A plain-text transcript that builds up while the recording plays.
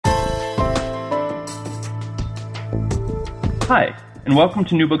Hi, and welcome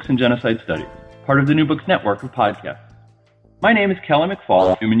to New Books in Genocide Studies, part of the New Books network of podcasts. My name is Kelly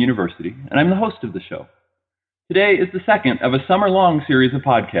McFall of Newman University, and I'm the host of the show. Today is the second of a summer-long series of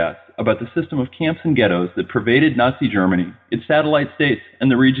podcasts about the system of camps and ghettos that pervaded Nazi Germany, its satellite states,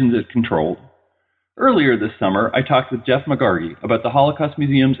 and the regions it controlled. Earlier this summer, I talked with Jeff McGargy about the Holocaust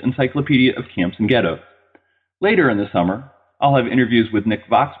Museum's Encyclopedia of Camps and Ghettos. Later in the summer, I'll have interviews with Nick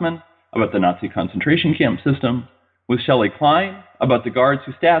Vaxman about the Nazi concentration camp system, with Shelley Klein about the guards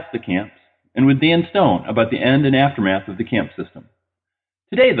who staffed the camps, and with Dan Stone about the end and aftermath of the camp system.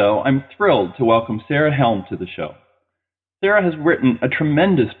 Today, though, I'm thrilled to welcome Sarah Helm to the show. Sarah has written a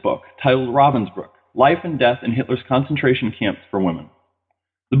tremendous book titled Ravensbrück: Life and Death in Hitler's Concentration Camps for Women.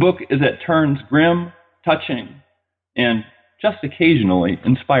 The book is at turns grim, touching, and just occasionally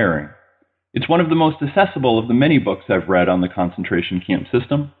inspiring. It's one of the most accessible of the many books I've read on the concentration camp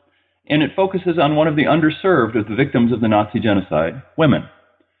system, and it focuses on one of the underserved of the victims of the Nazi genocide, women.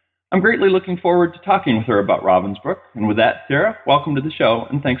 I'm greatly looking forward to talking with her about Ravensbrück. And with that, Sarah, welcome to the show,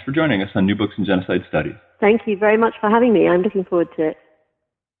 and thanks for joining us on New Books in Genocide Studies. Thank you very much for having me. I'm looking forward to it.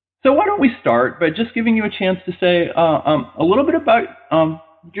 So why don't we start by just giving you a chance to say a little bit about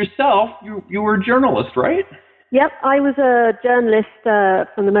yourself. You were a journalist, right? Yep, I was a journalist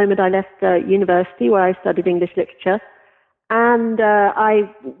from the moment I left university, where I studied English literature. And I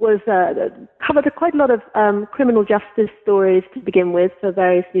was covered quite a lot of criminal justice stories to begin with for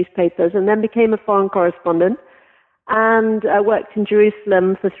various newspapers, and then became a foreign correspondent and worked in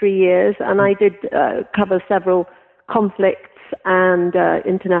Jerusalem for 3 years. And I did cover several conflicts and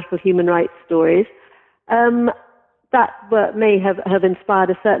international human rights stories. That may have inspired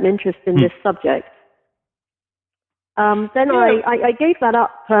a certain interest in this subject. I gave that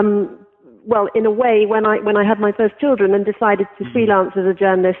up. Well, in a way, when I had my first children and decided to freelance as a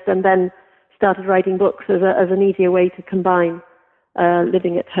journalist, and then started writing books as an easier way to combine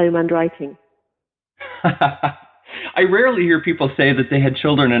living at home and writing. I rarely hear people say that they had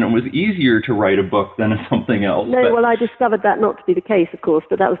children and it was easier to write a book than something else. No, well, I discovered that not to be the case, of course,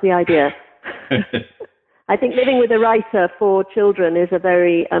 but that was the idea. I think living with a writer for children is a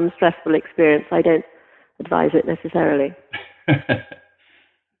very stressful experience. I don't advise it necessarily.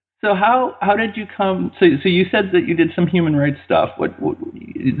 So how did you come? So you said that you did some human rights stuff.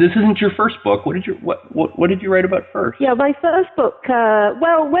 This isn't your first book. What did you write about first? Yeah, my first book.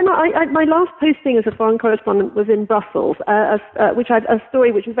 When my last posting as a foreign correspondent was in Brussels, a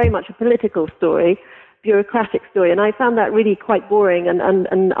story which is very much a political story, bureaucratic story, and I found that really quite boring and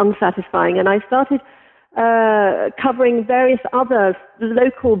unsatisfying. And I started covering various other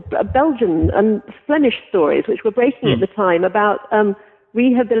local Belgian and Flemish stories, which were breaking at the time, about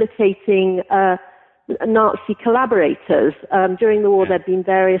rehabilitating Nazi collaborators. During the war, there'd been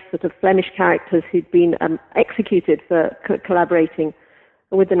various sort of Flemish characters who'd been executed for collaborating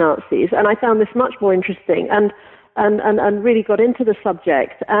with the Nazis, and I found this much more interesting and really got into the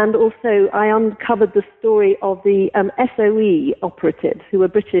subject. And also, I uncovered the story of the SOE operatives, who were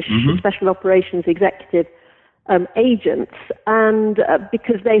British Special Operations Executive agents, and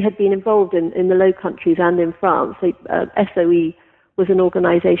because they had been involved in the Low Countries and in France, SOE was an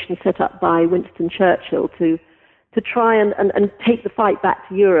organization set up by Winston Churchill to try and take the fight back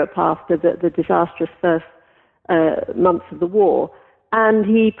to Europe after the disastrous first months of the war. And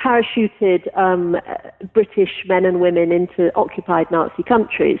he parachuted British men and women into occupied Nazi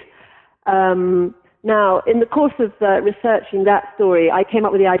countries. Now, in the course of researching that story, I came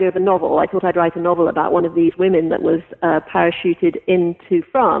up with the idea of a novel. I thought I'd write a novel about one of these women that was parachuted into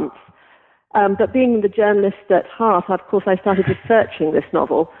France. But being the journalist at heart, of course, I started researching this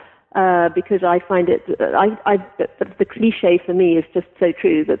novel because I find it, the cliche for me is just so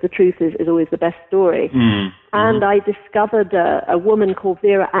true, that the truth is always the best story. And I discovered a woman called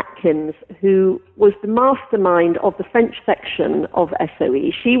Vera Atkins, who was the mastermind of the French section of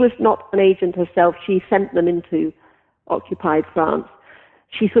SOE. She was not an agent herself. She sent them into occupied France.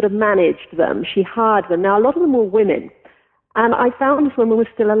 She sort of managed them. She hired them. Now, a lot of them were women. And I found this woman was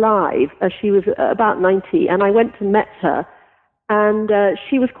still alive. She was about 90, and I went and met her. And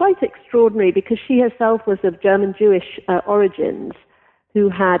she was quite extraordinary because she herself was of German Jewish origins, who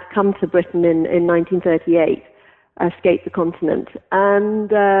had come to Britain in 1938, escaped the continent, and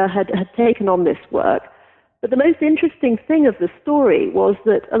had taken on this work. But the most interesting thing of the story was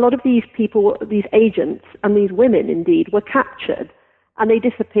that a lot of these people, these agents, and these women indeed, were captured, and they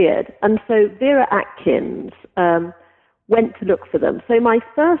disappeared. And so Vera Atkins went to look for them. So my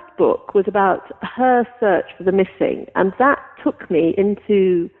first book was about her search for the missing, and that took me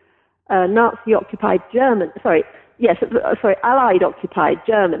into Allied occupied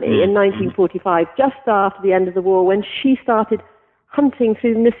Germany in 1945, just after the end of the war, when she started hunting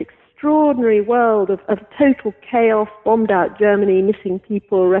through this extraordinary world of total chaos, bombed out Germany, missing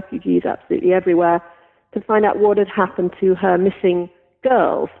people, refugees absolutely everywhere, to find out what had happened to her missing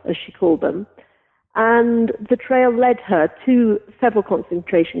girls, as she called them. And the trail led her to several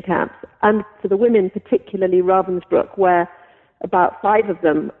concentration camps, and for the women, particularly Ravensbrück, where about 5 of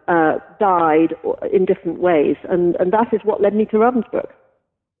them died in different ways, and that is what led me to Ravensbrück.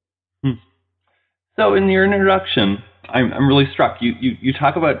 So in your introduction, I'm really struck. You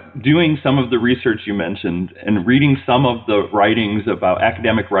talk about doing some of the research you mentioned and reading some of the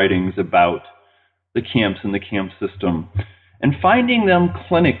academic writings about the camps and the camp system, and finding them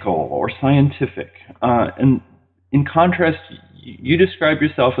clinical or scientific. And in contrast, you describe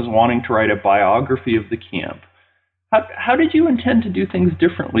yourself as wanting to write a biography of the camp. How did you intend to do things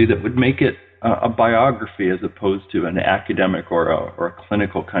differently that would make it a biography as opposed to an academic or a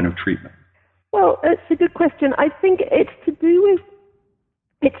clinical kind of treatment? Well, it's a good question. I think it's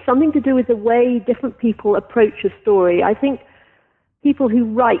something to do with the way different people approach a story. I think people who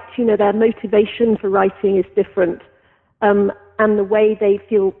write, their motivation for writing is different, and the way they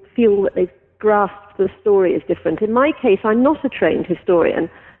feel that they've grasped the story is different. In my case, I'm not a trained historian.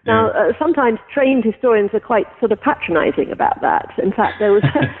 Now, sometimes trained historians are quite sort of patronizing about that. In fact, there was,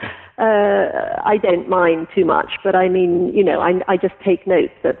 I don't mind too much, but I mean, I just take note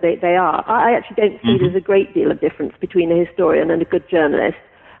that they are. I actually don't see there's a great deal of difference between a historian and a good journalist.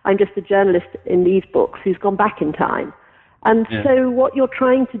 I'm just a journalist in these books who's gone back in time. And so what you're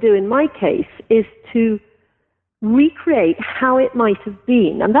trying to do in my case is to recreate how it might have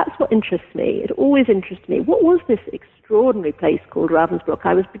been. And that's what interests me. It always interests me. What was this extraordinary place called Ravensbrück?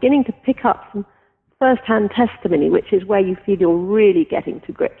 I was beginning to pick up some first-hand testimony, which is where you feel you're really getting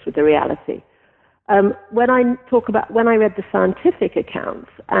to grips with the reality. When I read the scientific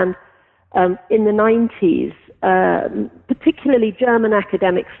accounts, and in the 90s, particularly German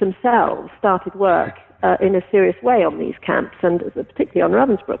academics themselves started work in a serious way on these camps, and particularly on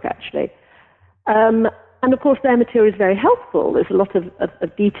Ravensbrück, actually. And of course, their material is very helpful. There's a lot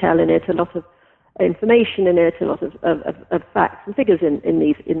of detail in it, a lot of information in it, a lot of facts and figures in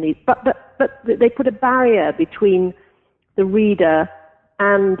these. But they put a barrier between the reader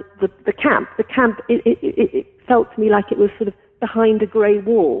and the camp. The camp, it felt to me like it was sort of behind a grey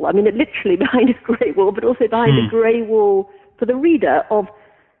wall. I mean, it literally behind a grey wall, but also behind a grey wall for the reader of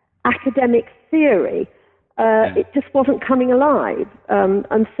academic theory. It just wasn't coming alive.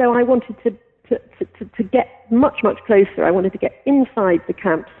 And so I wanted to get much, much closer. I wanted to get inside the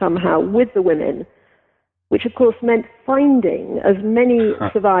camp somehow with the women, which of course meant finding as many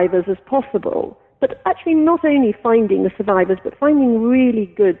survivors as possible, but actually not only finding the survivors, but finding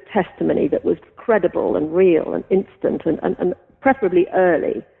really good testimony that was credible and real and instant and preferably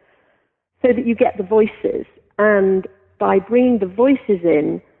early, so that you get the voices. And by bringing the voices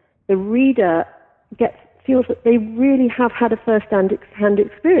in, the reader feels that they really have had a first-hand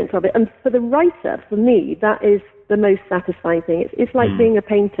experience of it. And for the writer, for me, that is the most satisfying thing. It's like being a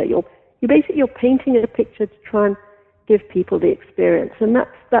painter. You're painting a picture to try and give people the experience, and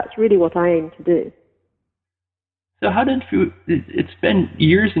that's really what I aim to do. So how did you? It's been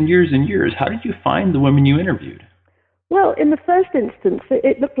years and years and years. How did you find the women you interviewed? Well, in the first instance,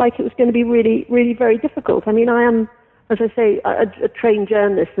 it looked like it was going to be really, really very difficult. I mean, I am, as I say, a trained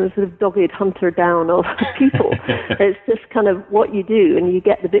journalist and a sort of dogged hunter down of people. It's just kind of what you do, and you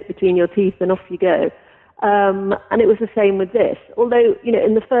get the bit between your teeth and off you go. And it was the same with this. Although,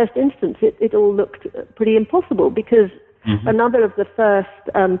 in the first instance, it all looked pretty impossible, because another of the first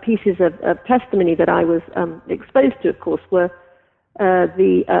pieces of testimony that I was exposed to, of course, were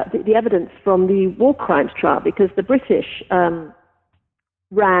the evidence from the war crimes trial, because the British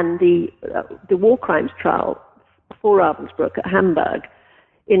ran the war crimes trial for Ravensbrück at Hamburg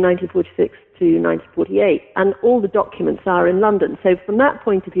in 1946 to 1948, and all the documents are in London. So from that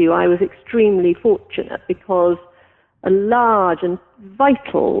point of view, I was extremely fortunate, because a large and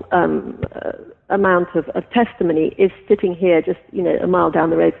vital amount of testimony is sitting here just, a mile down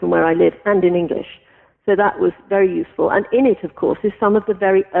the road from where I live, and in English. So that was very useful. And in it, of course, is some of the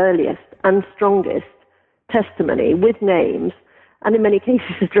very earliest and strongest testimony with names, and in many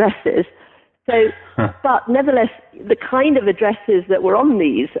cases addresses. So, but nevertheless, the kind of addresses that were on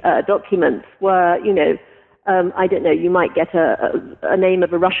these documents were, I don't know, you might get a name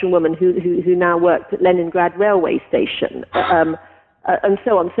of a Russian woman who now worked at Leningrad railway station, and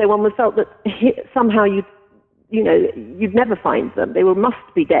so on. So one felt that somehow you'd never find them. They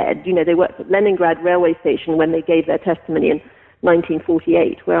must be dead. They worked at Leningrad railway station when they gave their testimony in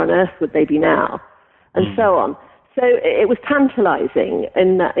 1948. Where on earth would they be now? And so on. So it was tantalizing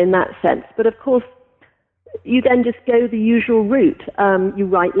in that sense. But of course, you then just go the usual route. You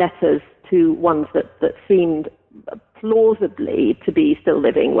write letters to ones that seemed plausibly to be still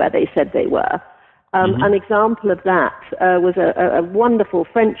living where they said they were. An example of that was a wonderful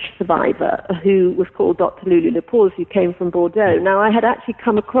French survivor who was called Dr. Lulu Lepause, who came from Bordeaux. Now, I had actually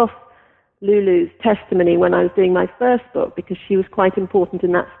come across Lulu's testimony when I was doing my first book because she was quite important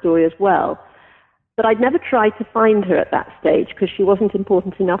in that story as well. But I'd never tried to find her at that stage because she wasn't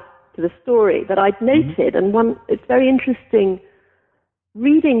important enough to the story. But I'd noted, and it's very interesting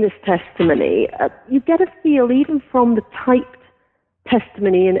reading this testimony, you get a feel even from the typed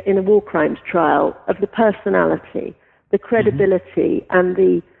testimony in a war crimes trial of the personality, the credibility, and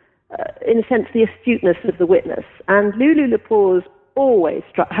in a sense, the astuteness of the witness. And Lulu Lepause always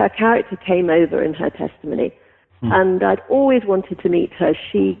her character came over in her testimony, and I'd always wanted to meet her.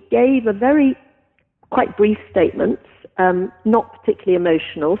 She gave a very quite brief statements, not particularly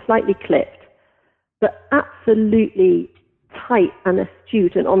emotional, slightly clipped, but absolutely tight and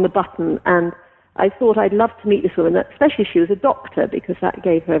astute and on the button. And I thought I'd love to meet this woman, especially she was a doctor, because that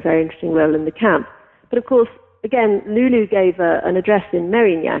gave her a very interesting role in the camp. But of course, again, Lulu gave an address in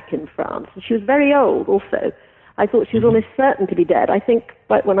Mérignac in France, and she was very old also. I thought she was almost certain to be dead. I think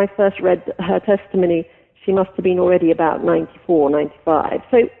when I first read her testimony, she must have been already about 94, 95.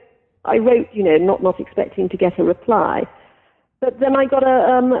 So I wrote, not expecting to get a reply. But then I got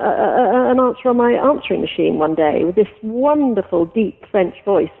an answer on my answering machine one day with this wonderful, deep French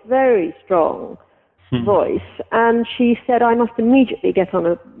voice, very strong voice. And she said I must immediately get on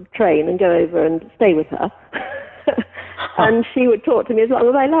a train and go over and stay with her. And she would talk to me as long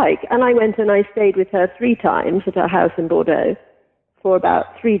as I like. And I went and I stayed with her 3 times at her house in Bordeaux for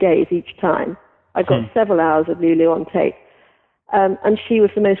about 3 days each time. I got several hours of Lulu on tape. And she was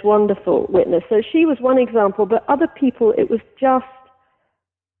the most wonderful witness. So she was one example, but other people, it was just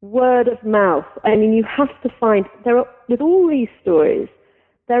word of mouth. I mean, you have to find, with all these stories,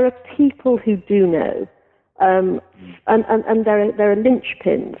 there are people who do know. And there are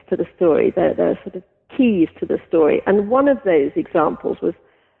linchpins to the story. There are sort of keys to the story. And one of those examples was,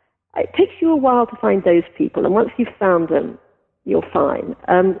 it takes you a while to find those people. And once you've found them, you're fine.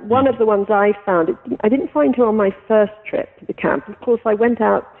 One of the ones I found, I didn't find her on my first trip to the camp. Of course, I went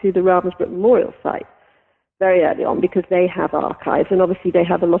out to the Ravensbrück Memorial Site very early on because they have archives and obviously they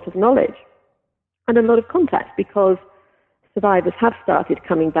have a lot of knowledge and a lot of contacts because survivors have started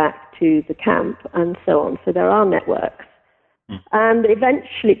coming back to the camp and so on. So there are networks. And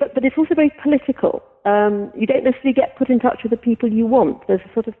eventually, but it's also very political. You don't necessarily get put in touch with the people you want. There's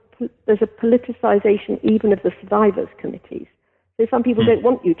a politicization even of the survivors' committees. So some people don't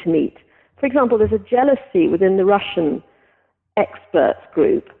want you to meet. For example, there's a jealousy within the Russian experts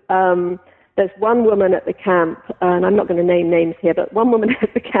group. There's one woman at the camp, and I'm not going to name names here, but one woman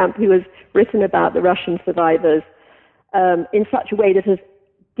at the camp who has written about the Russian survivors in such a way that has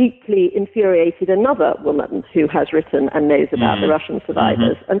deeply infuriated another woman who has written and knows about the Russian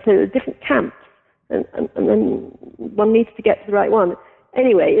survivors. And so there are different camps, and then one needs to get to the right one.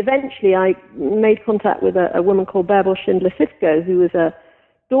 Anyway, eventually I made contact with a woman called Bärbel Schindler-Sifko, who was a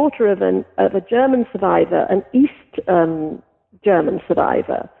daughter of a German survivor, an East German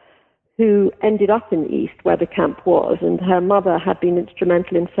survivor, who ended up in the East where the camp was, and her mother had been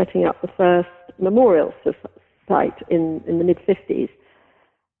instrumental in setting up the first memorial site in the mid-50s.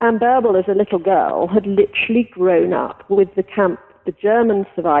 And Bärbel, as a little girl, had literally grown up with the camp, the German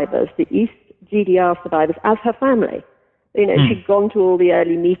survivors, the East GDR survivors, as her family. She'd gone to all the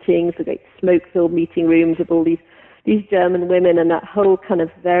early meetings, the great smoke-filled meeting rooms of all these German women and that whole kind of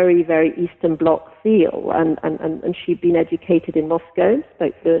very, very Eastern Bloc feel. And she'd been educated in Moscow,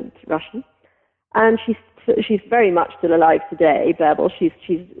 spoke fluent Russian. And she's very much still alive today, Bärbel.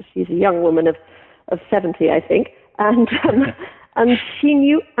 She's a young woman of 70, I think. And she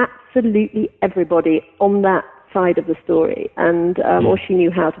knew absolutely everybody on that side of the story, or she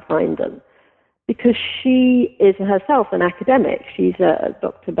knew how to find them. Because she is herself an academic. She's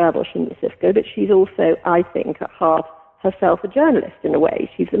Dr. Bärbel Schindler-Sifko, but she's also, I think, at heart herself a journalist in a way.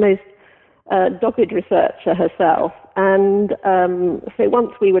 She's the most dogged researcher herself. And so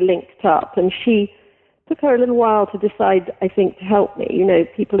once we were linked up, and she took her a little while to decide, I think, to help me.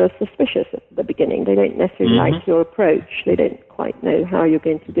 People are suspicious at the beginning. They don't necessarily like your approach. They don't quite know how you're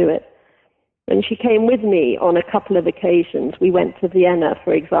going to do it. And she came with me on a couple of occasions. We went to Vienna,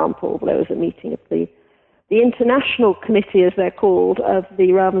 for example. There was a meeting of the international committee, as they're called, of the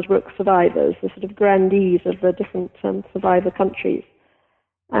Ravensbrück survivors, the sort of grandees of the different survivor countries.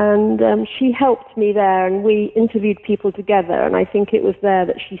 And she helped me there, and we interviewed people together. And I think it was there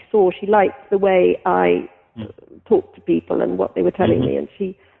that she liked the way I talked to people and what they were telling me, and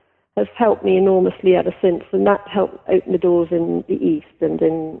she has helped me enormously ever since, and that helped open the doors in the East and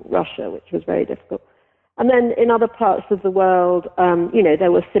in Russia, which was very difficult. And then in other parts of the world,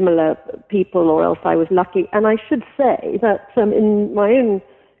 there were similar people, or else I was lucky. And I should say that in my own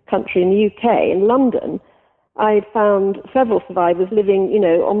country, in the UK, in London, I found several survivors living,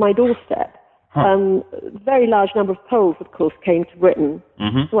 on my doorstep. Very large number of Poles, of course, came to Britain,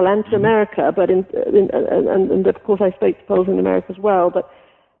 well, and to America, but and of course I spoke to Poles in America as well. But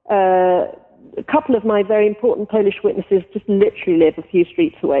a couple of my very important Polish witnesses just literally live a few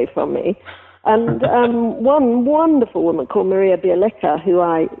streets away from me. And one wonderful woman called Maria Bieleka, who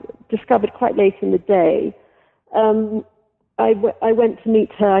I discovered quite late in the day, I went to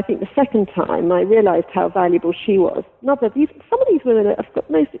meet her, I think, the second time. I realized how valuable she was. Not that some of these women have got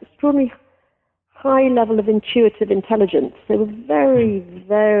most extraordinary high level of intuitive intelligence. They were very,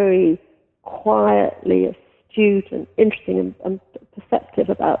 very quietly astute and interesting and perceptive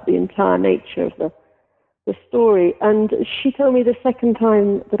about the entire nature of the story. And she told me the second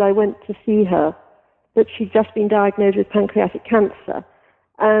time that I went to see her that she'd just been diagnosed with pancreatic cancer,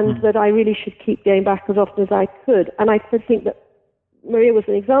 and that I really should keep going back as often as I could. And I think that Maria was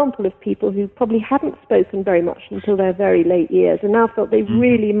an example of people who probably hadn't spoken very much until their very late years, and now felt they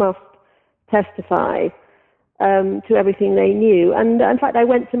really must testify to everything they knew. And in fact, I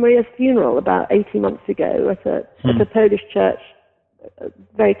went to Maria's funeral about 18 months ago at a Polish church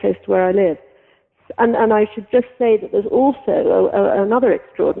very close to where I live. And I should just say that there's also another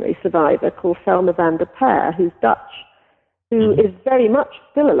extraordinary survivor called Selma van der Per, who's Dutch, who is very much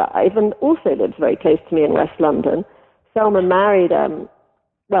still alive and also lives very close to me in West London. Selma married,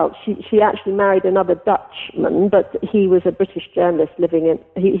 she actually married another Dutchman, but he was a British journalist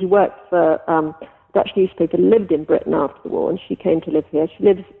he worked for a Dutch newspaper, lived in Britain after the war, and she came to live here. She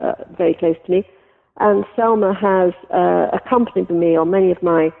lives very close to me. And Selma has accompanied me on many of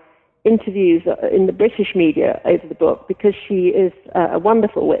my interviews in the British media over the book, because she is a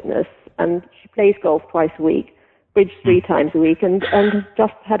wonderful witness, and she plays golf twice a week, bridge 3 times a week, and has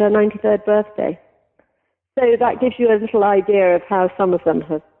just had her 93rd birthday. So that gives you a little idea of how some of them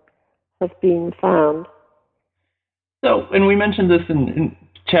have been found. So, and we mentioned this in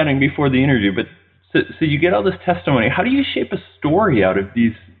chatting before the interview, but so you get all this testimony. How do you shape a story out of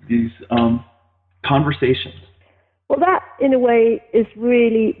these conversations? Well, that, in a way, is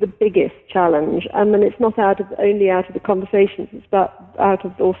really the biggest challenge. And it's not only out of the conversations, it's out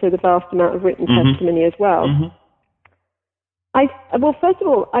of also the vast amount of written testimony as well. Well, first of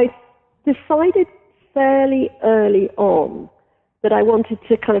all, I decided fairly early on that I wanted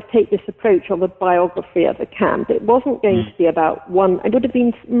to kind of take this approach of a biography of a camp. It wasn't going to be about one. It would have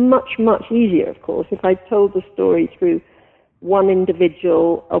been much, much easier, of course, if I told the story through one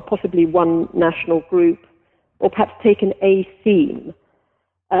individual or possibly one national group, or perhaps taken a theme.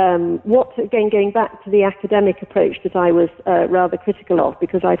 Going back to the academic approach that I was rather critical of,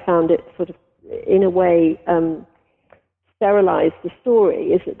 because I found it sort of, in a way, sterilise the story,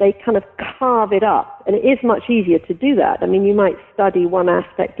 is that they kind of carve it up. And it is much easier to do that. I mean, you might study one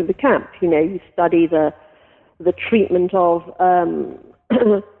aspect of the camp. You study the treatment of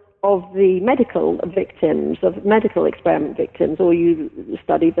the medical victims, of medical experiment victims, or you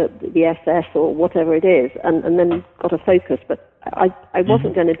study the SS or whatever it is, and then you've got a focus. But I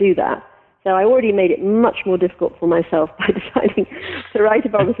wasn't going to do that. So I already made it much more difficult for myself by deciding to write a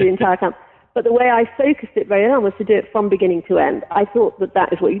biography of the entire camp. But the way I focused it very early was to do it from beginning to end. I thought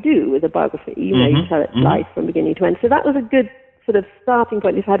that is what you do with a biography. You tell its life from beginning to end. So that was a good sort of starting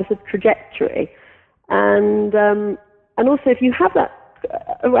point. If I had a sort of trajectory. And also if you have that,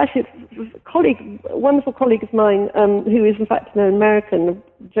 actually, a wonderful colleague of mine, who is in fact an American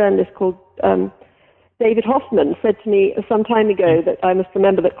journalist called David Hoffman, said to me some time ago that I must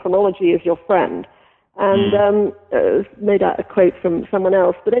remember that chronology is your friend. And made out a quote from someone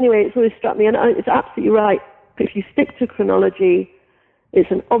else. But anyway, it's always struck me, and it's absolutely right. If you stick to chronology,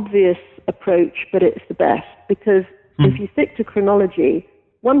 it's an obvious approach, but it's the best. Because if you stick to chronology,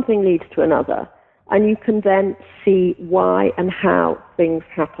 one thing leads to another, and you can then see why and how things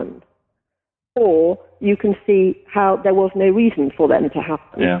happened. Or you can see how there was no reason for them to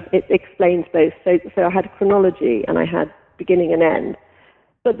happen. Yeah. It explains both. So I had chronology and I had beginning and end.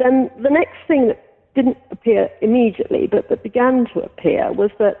 But then the next thing that didn't appear immediately, but that began to appear, was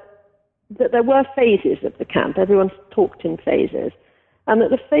that there were phases of the camp. Everyone talked in phases. And that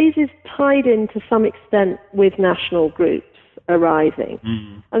the phases tied in to some extent with national groups arising.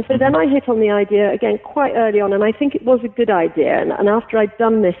 And so then I hit on the idea, again, quite early on, and I think it was a good idea. And after I'd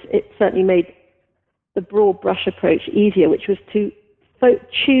done this, it certainly made the broad brush approach easier, which was to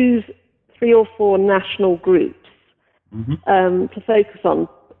choose 3 or 4 national groups to focus on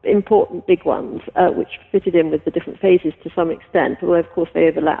important big ones, which fitted in with the different phases to some extent, although of course they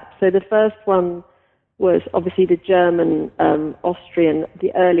overlap. So the first one was obviously the German, Austrian,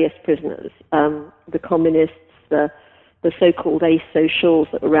 the earliest prisoners, the communists, the so-called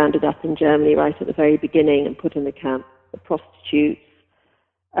asocials that were rounded up in Germany right at the very beginning and put in the camp, the prostitutes,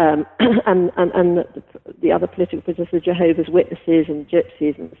 and the other political prisoners, the Jehovah's Witnesses and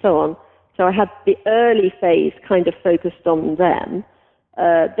gypsies and so on. So I had the early phase kind of focused on them.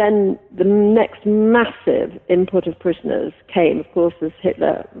 Then the next massive input of prisoners came, of course, as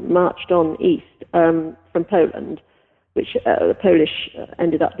Hitler marched on east from Poland, which the Polish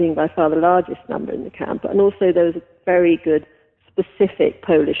ended up being by far the largest number in the camp. And also there was a very good specific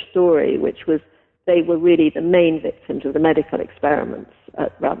Polish story, which was they were really the main victims of the medical experiments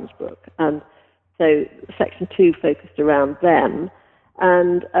at Ravensbrück. And so Section 2 focused around them.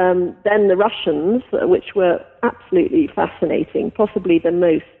 And then the Russians, which were absolutely fascinating, possibly the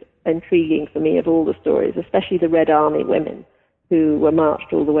most intriguing for me of all the stories, especially the Red Army women who were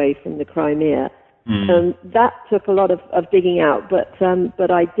marched all the way from the Crimea. That took a lot of digging out, but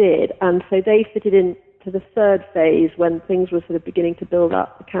I did. And so they fitted into the third phase when things were sort of beginning to build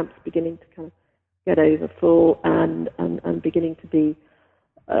up, the camps beginning to kind of get over full and beginning to be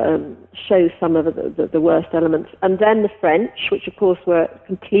show some of the worst elements. And then the French, which of course were a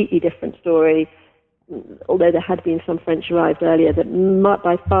completely different story, although there had been some French arrived earlier, that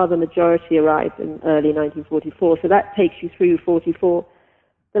by far the majority arrived in early 1944. So that takes you through 44.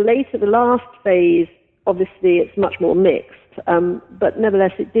 The last phase, obviously it's much more mixed, but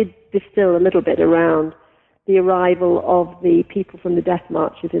nevertheless it did distill a little bit around the arrival of the people from the death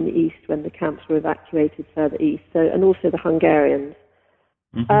marches in the east when the camps were evacuated further east, and also the Hungarians.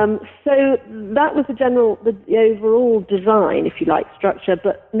 So that was the overall design, if you like, structure.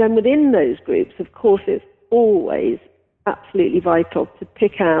 But then within those groups, of course, it's always absolutely vital to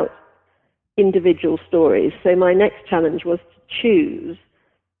pick out individual stories. So my next challenge was to choose,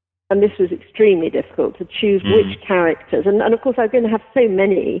 and this was extremely difficult, to choose which characters. And of course, I was going to have so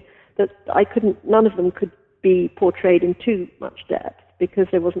many that none of them could be portrayed in too much depth because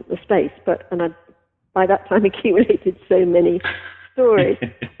there wasn't the space. And I'd by that time accumulated so many stories.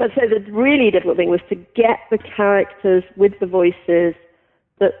 But so the really difficult thing was to get the characters with the voices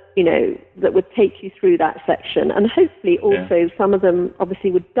that, that would take you through that section. And hopefully also some of them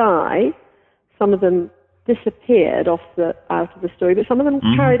obviously would die, some of them disappeared out of the story, but some of them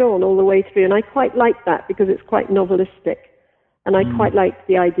carried on all the way through. And I quite like that because it's quite novelistic. And I quite liked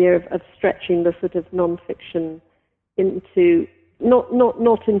the idea of stretching the sort of non-fiction into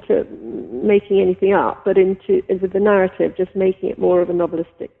not into making anything up, but with the narrative, just making it more of a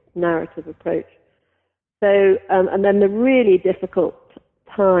novelistic narrative approach. So, and then the really difficult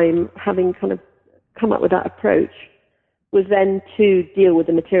time, having kind of come up with that approach, was then to deal with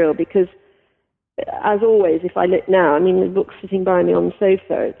the material, because as always, if I look now, the book's sitting by me on the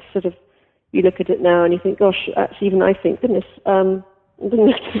sofa, it's sort of, you look at it now and you think, gosh, actually even I think, goodness, that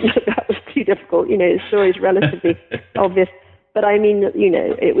was too difficult. The story's relatively obvious. But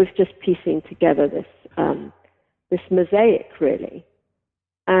it was just piecing together this mosaic, really,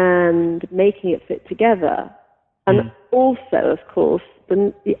 and making it fit together. And also, of course,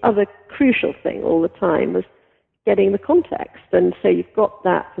 the other crucial thing all the time was getting the context. And so you've got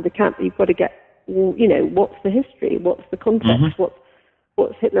that for the camp, but you've got to get, what's the history? What's the context?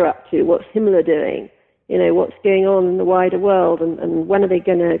 What's Hitler up to? What's Himmler doing? What's going on in the wider world? And when are they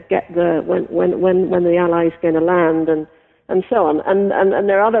going to get when the Allies going to land? And so on. And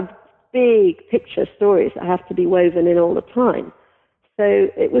there are other big picture stories that have to be woven in all the time. So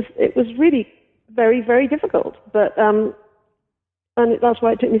it was really very, very difficult. But and that's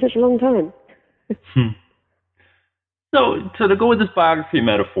why it took me such a long time. So to go with this biography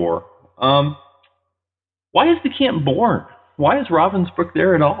metaphor, why is the camp born? Why is Ravensbrück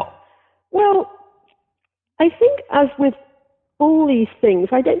there at all? Well, I think as with all these things,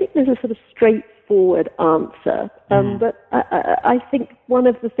 I don't think there's a sort of straightforward answer. But I think one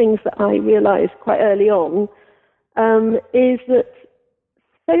of the things that I realized quite early on is that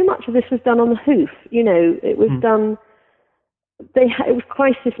so much of this was done on the hoof. It was done, it was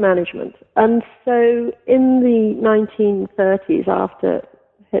crisis management. And so in the 1930s, after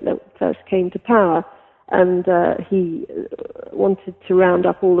Hitler first came to power, and he wanted to round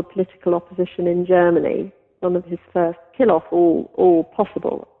up all the political opposition in Germany, one of his first kill off all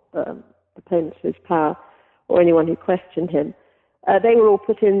possible opponents of his power, or anyone who questioned him. They were all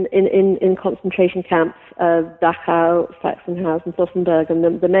put in concentration camps, Dachau, Sachsenhausen, Flossenburg,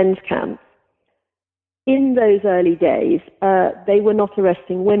 and the men's camps. in those early days, they were not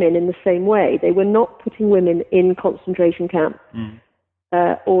arresting women in the same way. They were not putting women in concentration camps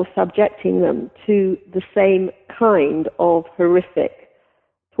or subjecting them to the same kind of horrific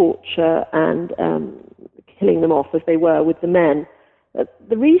torture and killing them off as they were with the men.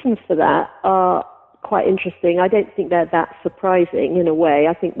 The reasons for that are quite interesting. I don't think they're that surprising in a way.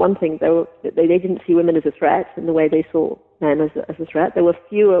 I think one thing, they didn't see women as a threat in the way they saw men as a threat. There were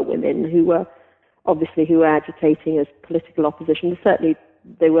fewer women who were agitating as political opposition. Certainly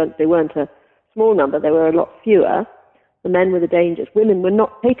they weren't a small number. There were a lot fewer. The men were the dangers. Women were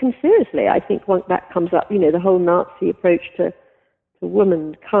not taken seriously. I think once that comes up, the whole Nazi approach to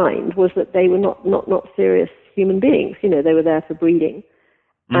womankind was that they were not serious human beings. They were there for breeding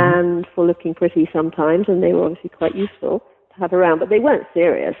and for looking pretty sometimes, and they were obviously quite useful to have around, but they weren't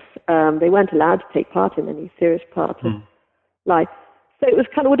serious. They weren't allowed to take part in any serious part of life. So it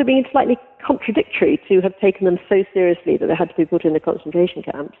would have been slightly contradictory to have taken them so seriously that they had to be put in a concentration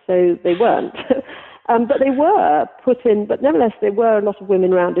camp. So they weren't. But they were put in, but nevertheless there were a lot of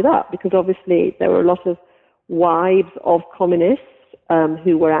women rounded up, because obviously there were a lot of wives of communists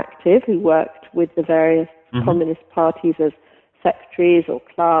who were active, who worked with the various communist parties as secretaries or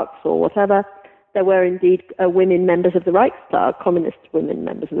clerks or whatever. There were indeed women members of the Reichstag, communist women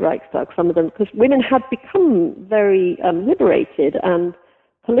members of the Reichstag, some of them, because women had become very liberated and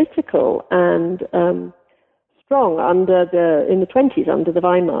political and strong in the 20s under the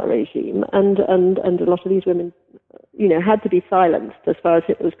Weimar regime, and a lot of these women, had to be silenced as far as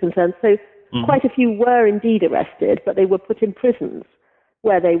it was concerned. So quite a few were indeed arrested, but they were put in prisons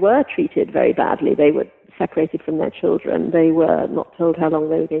where they were treated very badly. They were separated from their children. They were not told how long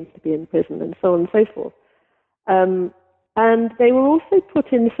they were going to be in prison, and so on and so forth. And they were also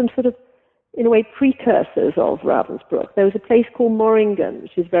put in some sort of, in a way, precursors of Ravensbrück. There was a place called Moringen,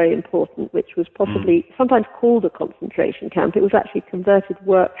 which is very important, which was possibly sometimes called a concentration camp. It was actually a converted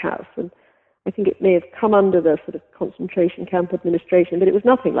workhouse, and I think it may have come under the sort of concentration camp administration, but it was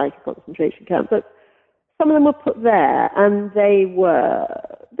nothing like a concentration camp. But some of them were put there, and they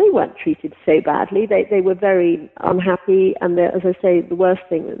weren't treated so badly. They were very unhappy, and as I say, the worst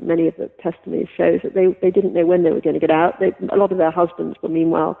thing that many of the testimonies shows that they didn't know when they were going to get out. A lot of their husbands were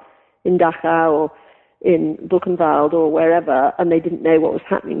meanwhile in Dachau or in Buchenwald or wherever, and they didn't know what was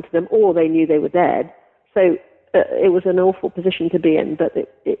happening to them, or they knew they were dead. So it was an awful position to be in, but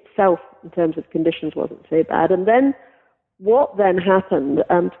it itself, in terms of conditions, wasn't so bad. And then what then happened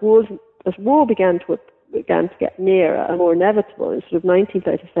as war began to get nearer and more inevitable in sort of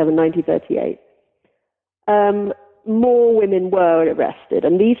 1937, 1938, more women were arrested,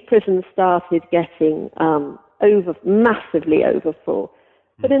 and these prisons started getting massively overfull.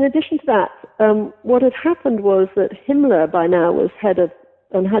 But in addition to that, what had happened was that Himmler by now was head of,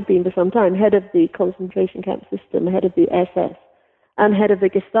 and had been for some time, head of the concentration camp system, head of the SS, and head of the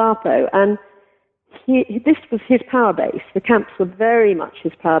Gestapo, and this was his power base. The camps were very much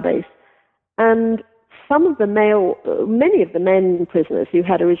his power base, and many of the men prisoners who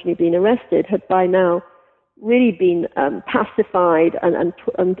had originally been arrested had by now really been pacified and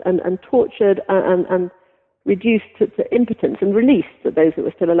tortured and reduced to impotence and released, those that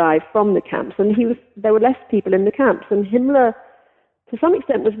were still alive, from the camps. And there were less people in the camps. And Himmler, to some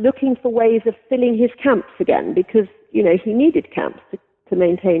extent, was looking for ways of filling his camps again, because, he needed camps to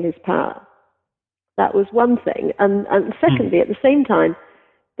maintain his power. That was one thing. And secondly, at the same time,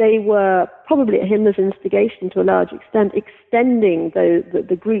 they were, probably at Himmler's instigation to a large extent, extending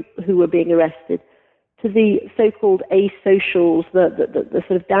the group who were being arrested to the so-called asocials, the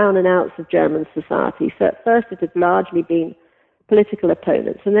sort of down and outs of German society. So at first it had largely been political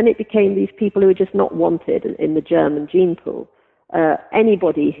opponents, and then it became these people who were just not wanted in the German gene pool.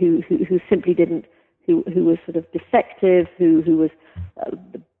 Anybody who simply didn't, who was sort of defective, who was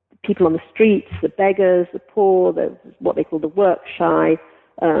the people on the streets, the beggars, the poor, what they call the work shy,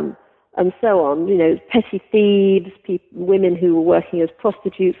 and so on, petty thieves, women who were working as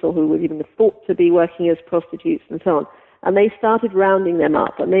prostitutes or who were even thought to be working as prostitutes and so on. And they started rounding them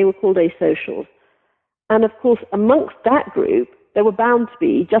up, and they were called asocials. And of course, amongst that group, there were bound to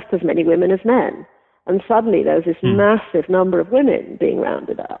be just as many women as men. And suddenly there was this massive number of women being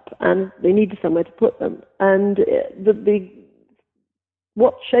rounded up, and they needed somewhere to put them. And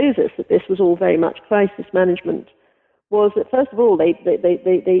what shows us that this was all very much crisis management was that, first of all, they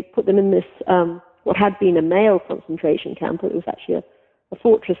put them in this, what had been a male concentration camp. It was actually a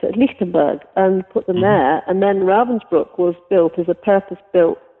fortress at Lichtenberg, and put them there. And then Ravensbrück was built as a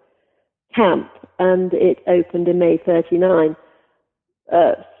purpose-built camp, and it opened in May 1939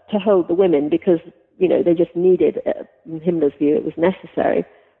 to hold the women, because, they just needed, in Himmler's view, it was necessary.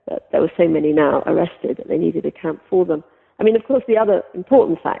 there were so many now arrested that they needed a camp for them. I mean, of course, the other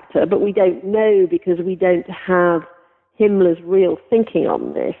important factor, but we don't know because we don't have Himmler's real thinking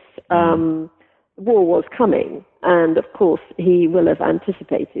on this. War was coming, and of course, he will have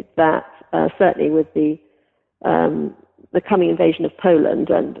anticipated that. Certainly, with the coming invasion of Poland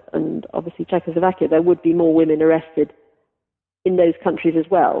and obviously Czechoslovakia, there would be more women arrested in those countries as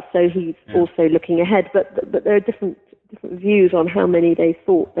well. So he's also looking ahead. But there are different views on how many they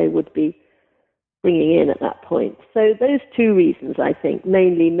thought they would be bringing in at that point. So those two reasons, I think,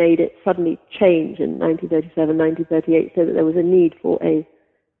 mainly made it suddenly change in 1937, 1938, so that there was a need for a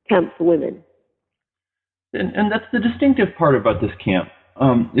camp for women. And that's the distinctive part about this camp,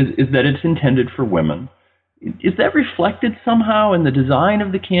 is that it's intended for women. Is that reflected somehow in the design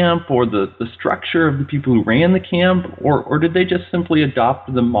of the camp or the structure of the people who ran the camp, or did they just simply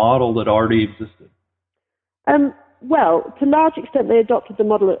adopt the model that already existed? Well, to a large extent, they adopted the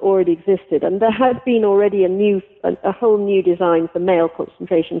model that already existed, and there had been already a whole new design for male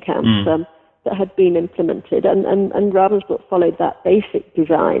concentration camps that had been implemented, and Ravensbrück followed that basic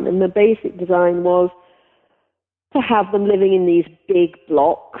design, and the basic design was to have them living in these big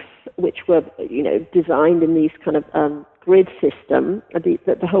blocks, which were, designed in these kind of grid system.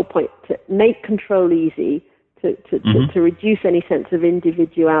 The whole point to make control easy, to reduce any sense of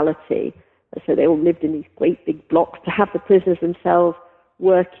individuality. So they all lived in these great big blocks, to have the prisoners themselves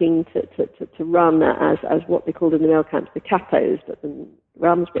working to run as what they called in the male camps the capos, but in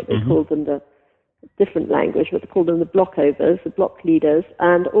Ravensbrück they called them the different language, but they called them the blockovers, the block leaders,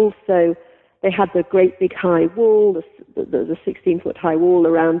 and also they had the great big high wall, the 16-foot high wall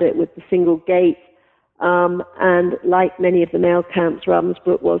around it with the single gate, and like many of the male camps,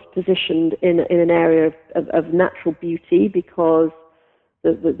 Ravensbrück was positioned in an area of natural beauty, because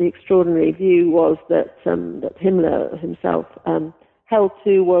the extraordinary view was that Himmler himself held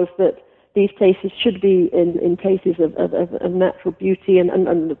to was that these places should be in places of natural beauty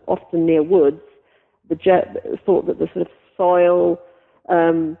and often near woods. The thought that the sort of soil,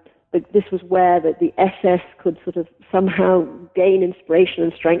 this was where that the SS could sort of somehow gain inspiration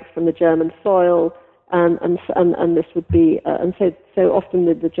and strength from the German soil, and this would be and so often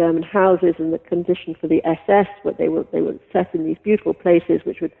the German houses and the condition for the SS, what they were set in these beautiful places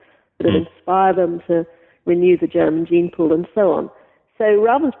which would sort of inspire them to renew the German gene pool and so on. So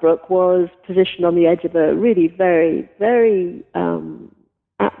Ravensbrück was positioned on the edge of a really very, very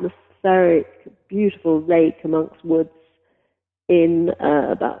atmospheric, beautiful lake amongst woods in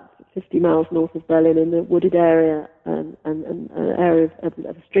about 50 miles north of Berlin, in a wooded area and an area of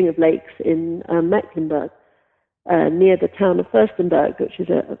a string of lakes in Mecklenburg, near the town of Fürstenberg, which is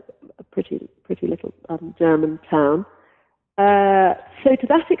a pretty little German town. So to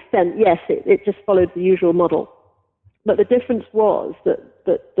that extent, yes, it just followed the usual model. But the difference was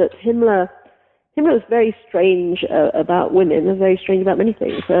that Himmler was very strange about women, and very strange about many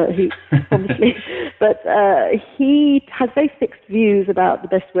things. He obviously, but he had very fixed views about the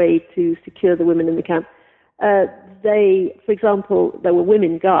best way to secure the women in the camp. For example, there were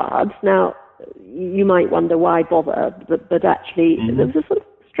women guards. Now, you might wonder why bother, but actually there was a sort of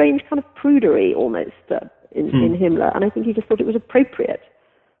strange kind of prudery almost in Himmler, and I think he just thought it was appropriate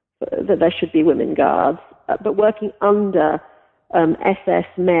that there should be women guards, but working under SS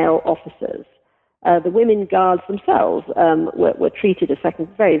male officers. The women guards themselves were treated as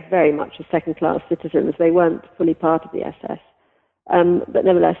very, very much as second-class citizens. They weren't fully part of the SS, but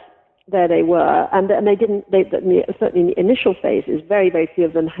nevertheless, there they were, and they didn't. Certainly in the initial phases, very, very few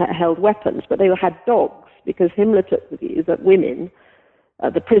of them held weapons, but they had dogs, because Himmler took the view that women,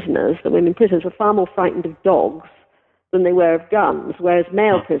 the women prisoners, were far more frightened of dogs than they were of guns, whereas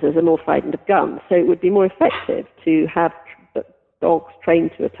male prisoners are more frightened of guns. So it would be more effective to have dogs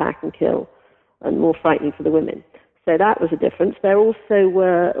trained to attack and kill, and more frightening for the women. So that was a difference. There also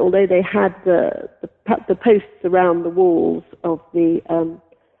were, although they had the posts around the walls of the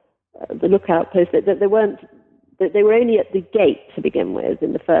lookout posts, they were only at the gate to begin with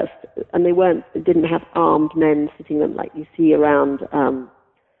in the first, and they didn't have armed men sitting them like you see around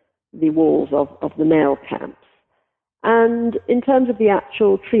the walls of the male camps. And in terms of the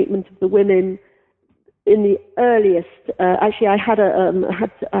actual treatment of the women, in the earliest, actually, I had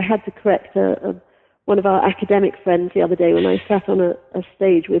to correct one of our academic friends the other day when I sat on a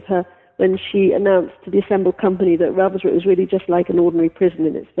stage with her, when she announced to the assembled company that Ravensbrück was really just like an ordinary prison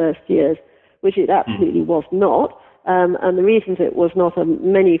in its first years, which it absolutely was not. And the reasons it was not are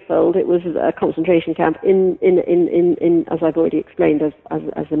manyfold. It was a concentration camp in as I've already explained, as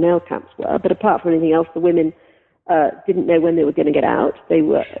the male camps were. But apart from anything else, the women didn't know when they were going to get out. They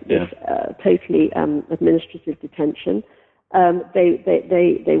were totally administrative detention.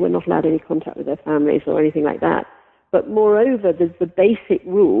 They were not allowed any contact with their families or anything like that. But moreover, the basic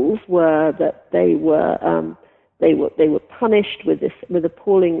rules were that they were punished with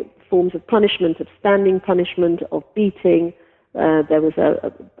appalling forms of punishment, of standing punishment, of beating. There was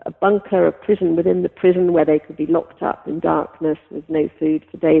a bunker, a prison within the prison where they could be locked up in darkness with no food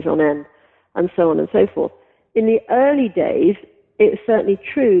for days on end, and so on and so forth. In the early days, it's certainly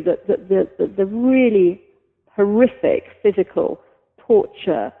true that the really horrific physical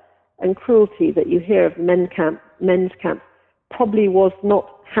torture and cruelty that you hear of men's camp probably was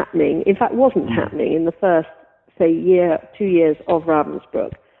not happening. In fact, wasn't happening in the first, say, 2 years of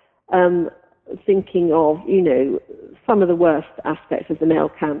Ravensbrück. Thinking of, some of the worst aspects of the male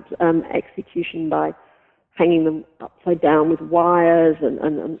camp, execution by hanging them upside down with wires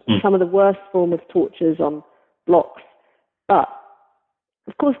and some of the worst form of tortures on blocks. But,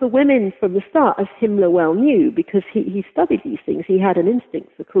 of course, the women from the start, as Himmler well knew, because he studied these things, he had an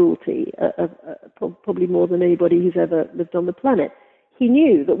instinct for cruelty, probably more than anybody who's ever lived on the planet. He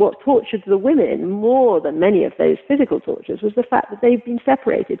knew that what tortured the women more than many of those physical tortures was the fact that they've been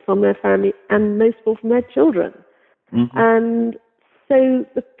separated from their family and most of all from their children. Mm-hmm. And so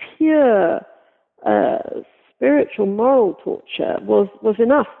the pure spiritual, moral torture was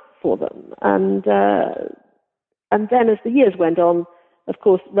enough for them. And then as the years went on, of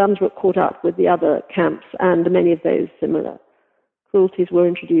course, Ravensbrück caught up with the other camps, and many of those similar cruelties were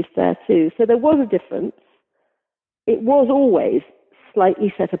introduced there too. So there was a difference. It was always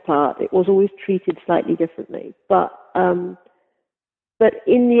slightly set apart. It was always treated slightly differently. But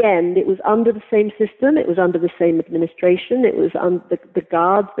in the end, it was under the same system. It was under the same administration. It was the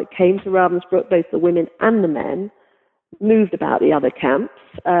guards that came to Ravensbrück, both the women and the men, moved about the other camps.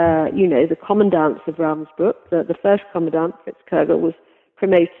 The commandants of Ravensbrück, the first commandant, Fritz Koegel, was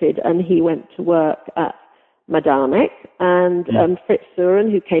promoted, and he went to work at Majdanek, and Fritz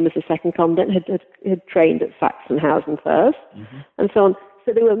Sören, who came as a second commandant, had trained at Sachsenhausen first, and so on.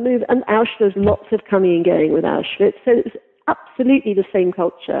 So they were moved, and Auschwitz, lots of coming and going with Auschwitz. So it's absolutely the same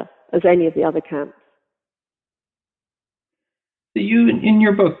culture as any of the other camps. You, in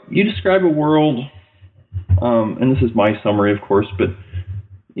your book, you describe a world, and this is my summary, of course, but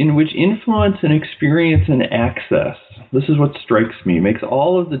in which influence and experience and access, this is what strikes me, makes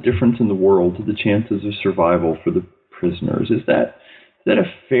all of the difference in the world to the chances of survival for the prisoners. Is that a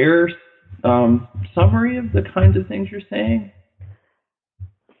fair summary of the kinds of things you're saying?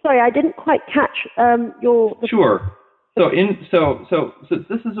 Sorry, I didn't quite catch your... Sure. So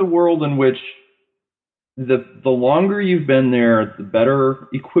this is a world in which the longer you've been there, the better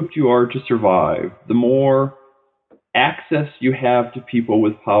equipped you are to survive. The more access you have to people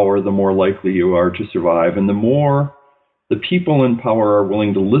with power, the more likely you are to survive. And the more the people in power are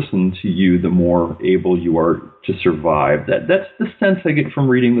willing to listen to you, the more able you are to survive. That's the sense I get from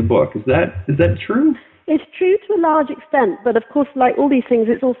reading the book. Is that true? It's true to a large extent, but of course, like all these things,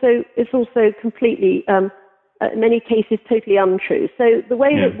 it's also completely, in many cases, totally untrue. So the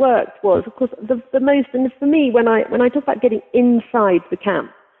way that it worked was, of course, the most, and for me, when I talk about getting inside the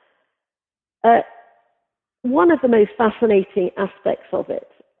camp, one of the most fascinating aspects of it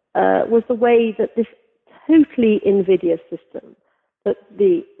was the way that this totally invidious system that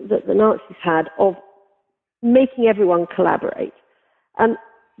the Nazis had of making everyone collaborate. And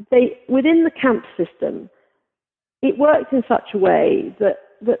within the camp system, it worked in such a way that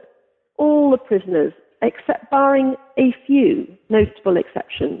all the prisoners, except barring a few notable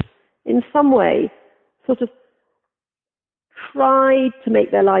exceptions, in some way sort of tried to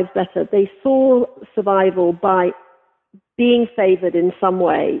make their lives better. They saw survival by being favored in some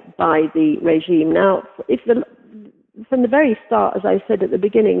way by the regime. Now, from the very start, as I said at the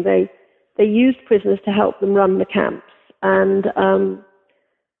beginning, they used prisoners to help them run the camps. And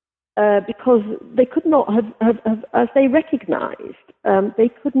because they could not have as they recognized, they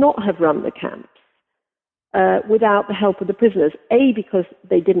could not have run the camps without the help of the prisoners. A, because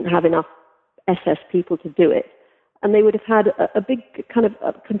they didn't have enough SS people to do it. And they would have had a big kind of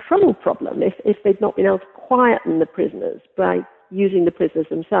a control problem if they'd not been able to quieten the prisoners by using the prisoners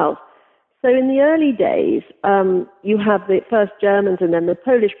themselves. So in the early days, you have the first Germans and then the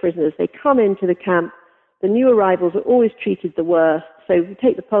Polish prisoners. They come into the camp. The new arrivals are always treated the worst. So if you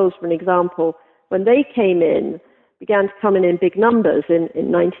take the Poles for an example, when they began to come in big numbers in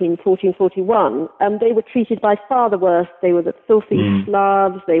 1940-41, they were treated by far the worst. They were the filthy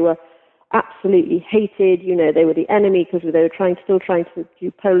Slavs. They were absolutely hated. They were the enemy because they were still trying to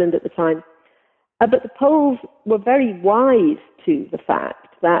do Poland at the time. But the Poles were very wise to the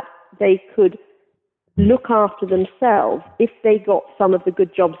fact that they could look after themselves if they got some of the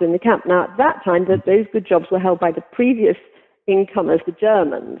good jobs in the camp. Now, at that time, those good jobs were held by the previous income as the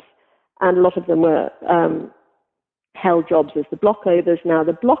Germans, and a lot of them were held jobs as the Blockovers. Now,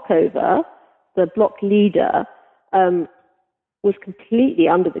 the Blockover, the block leader, was completely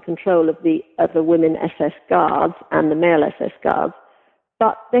under the control of the women SS guards and the male SS guards,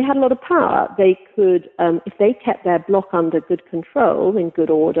 but they had a lot of power. They could, if they kept their block under good control, in good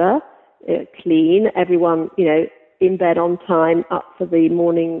order, clean, everyone, in bed on time, up for the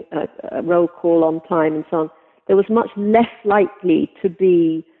morning roll call on time and so on, there was much less likely to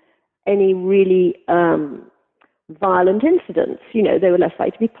be any really violent incidents. They were less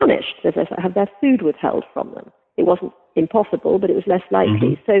likely to be punished. They were less likely to have their food withheld from them. It wasn't impossible, but it was less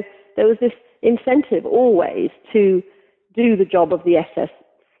likely. Mm-hmm. So there was this incentive always to do the job of the SS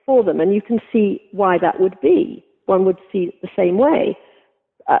for them, and you can see why that would be. One would see it the same way.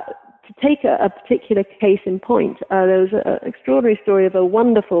 To take a particular case in point, there was an extraordinary story of a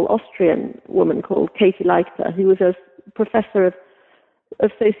wonderful Austrian woman called Katie Leichter, who was a professor of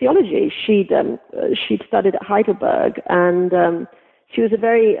sociology. She'd studied at Heidelberg, and she was a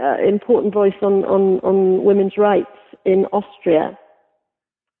very important voice on women's rights in Austria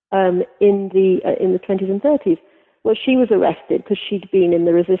in the 20s and 30s. Well, she was arrested because she'd been in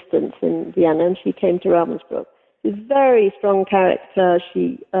the resistance in Vienna, and she came to Ravensbrück. She's a very strong character.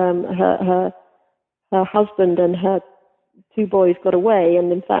 She, her husband and her two boys got away,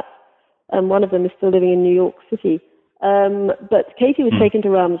 and in fact, one of them is still living in New York City. But Katie was taken to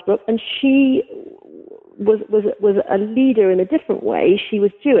Ravensbrück, and she was a leader in a different way. She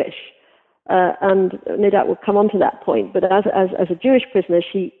was Jewish, and no doubt we'll come on to that point. But as a Jewish prisoner,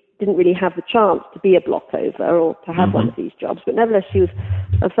 she didn't really have the chance to be a blockover or to have one of these jobs. But nevertheless, she was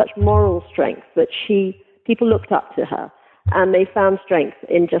of such moral strength that people looked up to her, and they found strength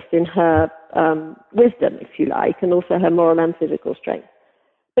in her wisdom, if you like, and also her moral and physical strength.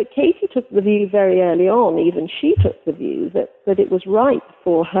 But Katie took the view very early on, even she took the view that it was right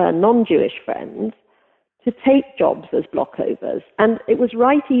for her non-Jewish friends to take jobs as blockovers. And it was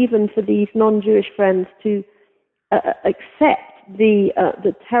right even for these non-Jewish friends to accept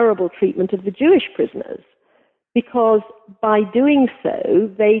the terrible treatment of the Jewish prisoners, because by doing so,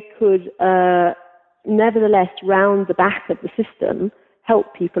 they could nevertheless, round the back of the system,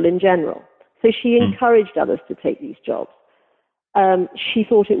 help people in general. So she encouraged others to take these jobs. She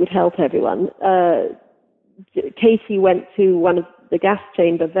thought it would help everyone. Katie went to one of the gas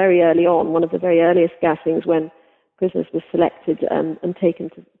chamber very early on, one of the very earliest gassings, when prisoners were selected and taken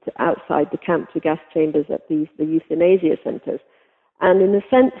to outside the camp to gas chambers at the euthanasia centers. And in a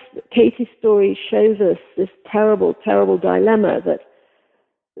sense, Katie's story shows us this terrible, terrible dilemma that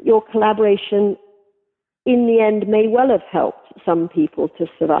your collaboration in the end may well have helped some people to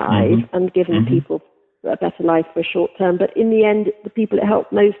survive and given people a better life for a short term, but in the end, the people it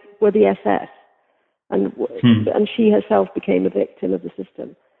helped most were the SS, and she herself became a victim of the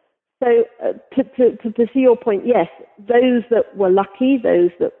system. So to see your point, yes, those that were lucky, those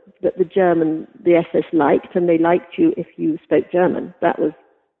that the SS liked, and they liked you if you spoke German, that was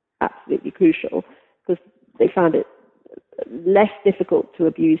absolutely crucial, because they found it less difficult to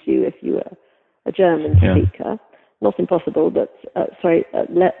abuse you if you were a German speaker. Not impossible, but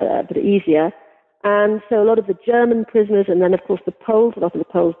easier. And so a lot of the German prisoners, and then of course the Poles, a lot of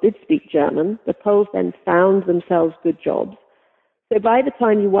the Poles did speak German. The Poles then found themselves good jobs. So by the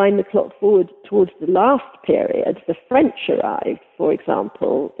time you wind the clock forward towards the last period, the French arrived, for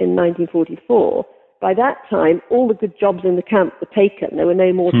example, in 1944. By that time, all the good jobs in the camp were taken. There were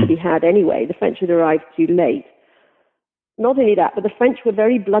no more to be had anyway. The French had arrived too late. Not only that, but the French were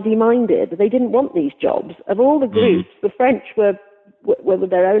very bloody-minded. They didn't want these jobs. Of all the groups, the French were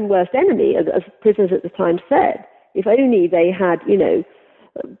their own worst enemy, as prisoners at the time said. If only they had,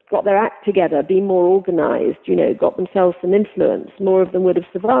 got their act together, been more organized, got themselves some influence, more of them would have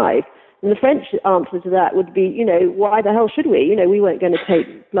survived. And the French answer to that would be, why the hell should we? We weren't going to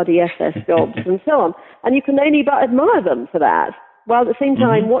take bloody SS jobs and so on. And you can only but admire them for that, while at the same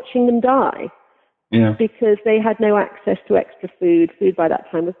time watching them die. Yeah. Because they had no access to extra food. Food by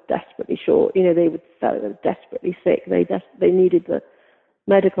that time was desperately short. They were desperately sick. They needed the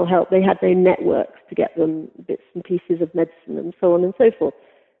medical help. They had no networks to get them bits and pieces of medicine and so on and so forth.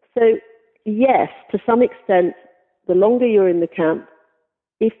 So yes, to some extent, the longer you're in the camp,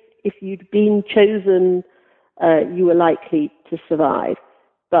 if you'd been chosen, you were likely to survive.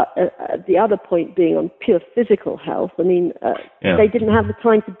 But the other point being on pure physical health, they didn't have the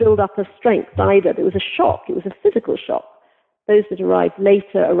time to build up a strength either. There was a shock. It was a physical shock. Those that arrived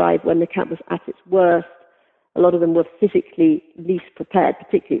later arrived when the camp was at its worst. A lot of them were physically least prepared,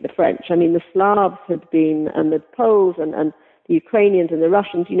 particularly the French. The Slavs had been, and the Poles and the Ukrainians and the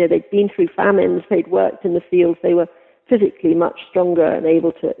Russians, they'd been through famines. They'd worked in the fields. They were physically much stronger and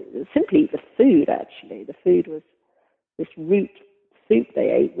able to simply eat the food, actually. The food was this root soup they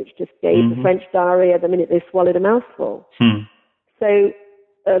ate, which just gave the French diarrhea the minute they swallowed a mouthful. So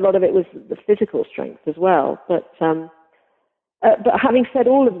a lot of it was the physical strength as well. But having said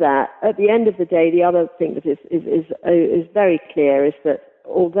all of that, at the end of the day, the other thing that is very clear is that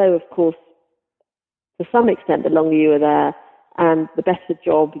although, of course, to some extent, the longer you were there and the better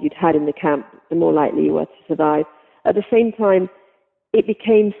job you'd had in the camp, the more likely you were to survive. At the same time, it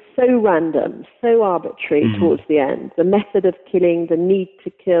became so random, so arbitrary towards the end. The method of killing, the need to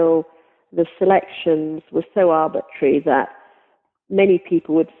kill, the selections were so arbitrary that many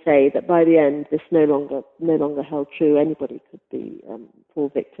people would say that by the end, this no longer held true. Anybody could be fall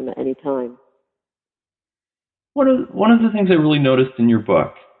victim at any time. One of the things I really noticed in your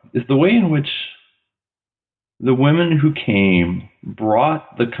book is the way in which the women who came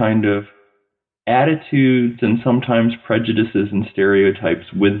brought the kind of attitudes and sometimes prejudices and stereotypes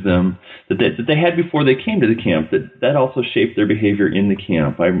with them that they had before they came to the camp. That also shaped their behavior in the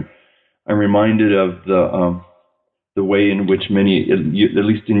camp. I'm reminded of the way in which many, at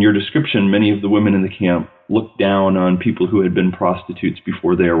least in your description, many of the women in the camp looked down on people who had been prostitutes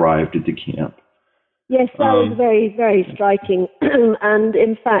before they arrived at the camp. Yes, that was very, very striking. And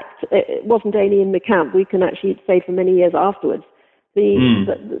in fact, it wasn't only in the camp. We can actually say for many years afterwards.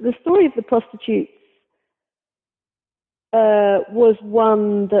 The story of the prostitutes was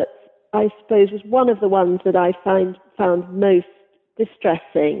one that I suppose was one of the ones that I found most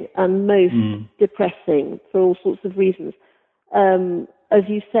distressing and most depressing for all sorts of reasons. As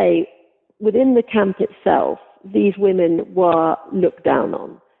you say, within the camp itself, these women were looked down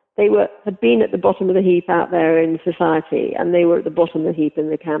on. They had been at the bottom of the heap out there in society, and they were at the bottom of the heap in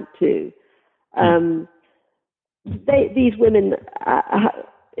the camp too. These women,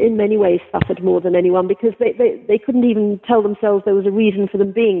 in many ways, suffered more than anyone because they couldn't even tell themselves there was a reason for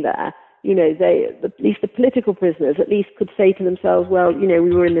them being there. You know, at least the political prisoners at least could say to themselves, well, you know,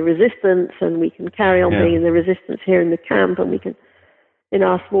 we were in the resistance and we can carry on being in the resistance here in the camp, and we can, in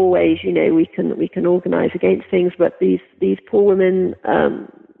our small ways, you know, we can organize against things. But these poor women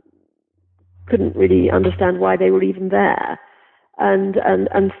couldn't really understand why they were even there. And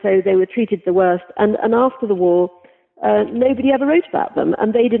so they were treated the worst. And after the war, nobody ever wrote about them,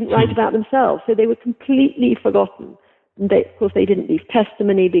 and they didn't write about themselves. So they were completely forgotten. And of course, they didn't leave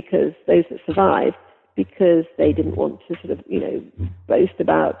testimony because those that survived, because they didn't want to sort of, you know, boast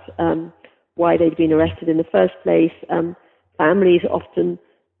about why they'd been arrested in the first place. Families often,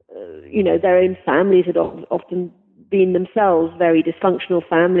 you know, their own families had often been themselves very dysfunctional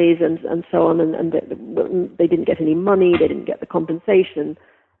families and so on, and they didn't get any money, they didn't get the compensation.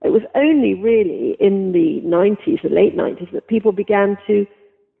 It was only really in the 90s, the late 90s, that people began to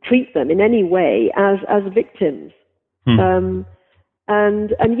treat them in any way as victims. And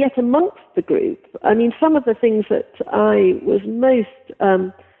yet amongst the group, I mean, some of the things that I was most,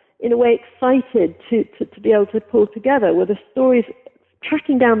 in a way, excited to be able to pull together were the stories.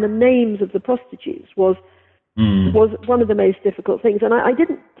 Tracking down the names of the prostitutes was one of the most difficult things, and I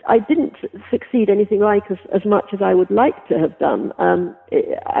didn't succeed anything like as much as I would like to have done.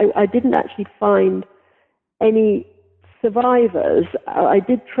 I didn't actually find any survivors. I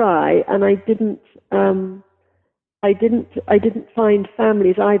did try, and I didn't find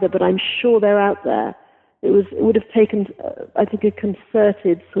families either. But I'm sure they're out there. It would have taken, I think, a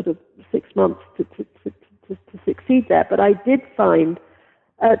concerted sort of 6 months to succeed there. But I did find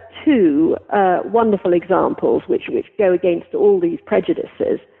two wonderful examples which go against all these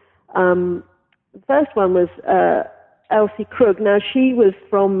prejudices. The first one was Elsie Krug. Now, she was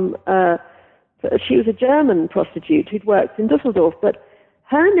a German prostitute who'd worked in Dusseldorf, but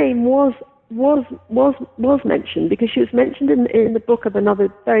her name was mentioned because she was mentioned in the book of another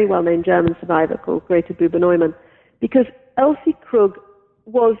very well-known German survivor called Greta Buber-Neumann, because Elsie Krug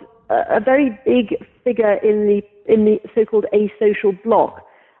was a very big figure in the so-called asocial bloc.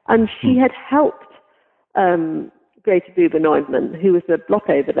 And she had helped Greta Buber-Neumann, who was the bloc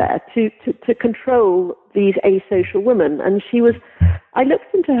over there, to control these asocial women. And I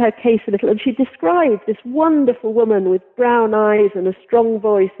looked into her case a little, and she described this wonderful woman with brown eyes and a strong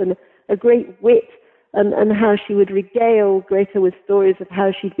voice and a great wit, and how she would regale Greta with stories of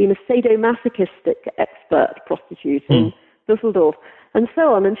how she'd been a sadomasochistic expert prostitute in Dusseldorf, and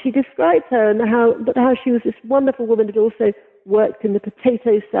so on. And she described her and how she was this wonderful woman who also worked in the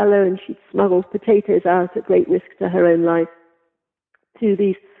potato cellar, and she'd smuggled potatoes out at great risk to her own life to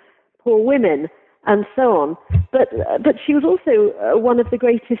these poor women, and so on. But she was also one of the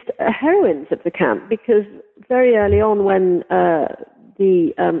greatest heroines of the camp, because very early on, when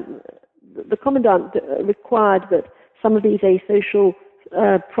the commandant required that some of these asocial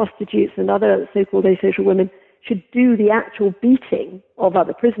prostitutes and other so-called asocial women should do the actual beating of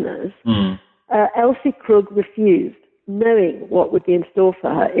other prisoners, Elsie Krug refused, knowing what would be in store for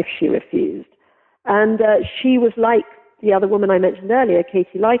her if she refused. And she was like the other woman I mentioned earlier,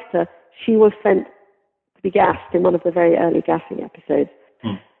 Katie Leiter. She was sent to be gassed in one of the very early gassing episodes.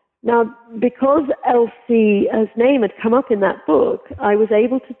 Now, because Elsie's name had come up in that book, I was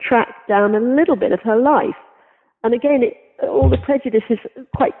able to track down a little bit of her life. And again, all the prejudices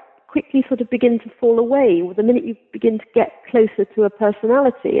quite quickly sort of begin to fall away the minute you begin to get closer to a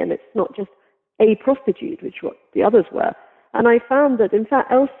personality, and it's not just a prostitute, which what the others were. And I found that, in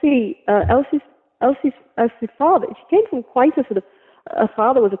fact, Elsie's father, she came from quite a sort of, her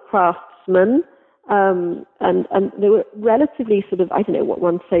father was a craftsman, and they were relatively sort of, I don't know what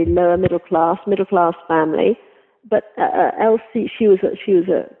one say, lower middle class family. But Elsie, she was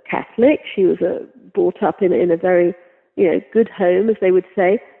a Catholic. She was brought up in a very, good home, as they would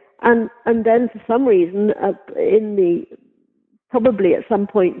say. And then for some reason, probably at some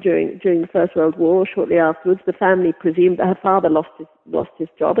point during the First World War, or shortly afterwards, the family presumed that her father lost his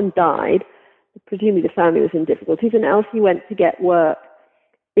job and died. Presumably the family was in difficulties, and Elsie went to get work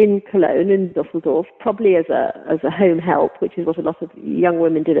in Cologne, in Dusseldorf, probably as a home help, which is what a lot of young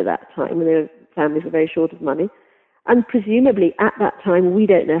women did at that time when their families were very short of money. And presumably at that time, we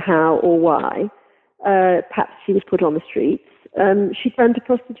don't know how or why, perhaps she was put on the streets. She turned to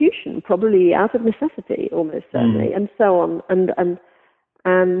prostitution, probably out of necessity, almost certainly, and so on.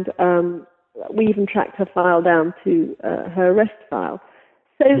 And we even tracked her file down to her arrest file.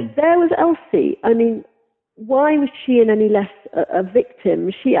 So there was Elsie. I mean, why was she in any less a victim?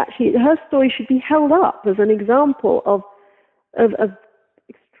 Her story should be held up as an example of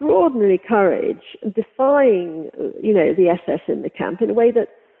extraordinary courage, defying, the SS in the camp in a way that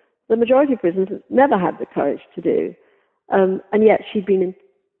the majority of prisoners never had the courage to do. And yet she'd been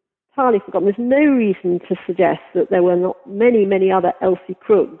entirely forgotten. There's no reason to suggest that there were not many, many other Elsie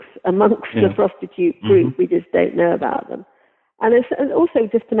Krugs amongst the prostitute group. We just don't know about them. And also,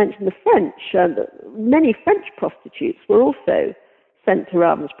 just to mention the French, many French prostitutes were also sent to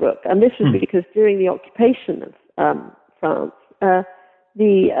Ravensbrück. And this was because during the occupation of France,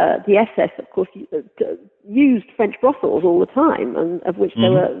 the SS, of course, used French brothels all the time, and of which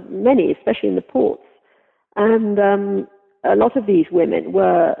there were many, especially in the ports. And a lot of these women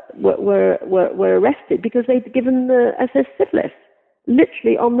were arrested because they'd given the SS syphilis,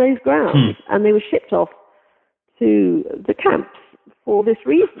 literally on those grounds, and they were shipped off to the camps for this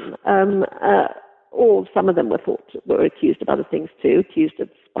reason. Or some of them were accused of other things too, accused of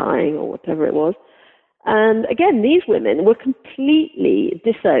spying or whatever it was. And again, these women were completely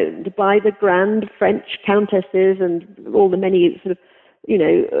disowned by the grand French countesses and all the many sort of,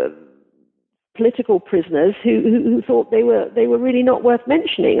 political prisoners who thought they were really not worth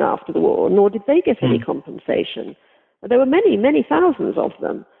mentioning after the war, nor did they get any compensation. There were many, many thousands of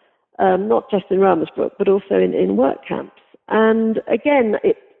them, not just in Ravensbrück, but also in work camps. And again,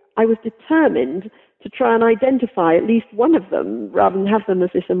 I was determined to try and identify at least one of them, rather than have them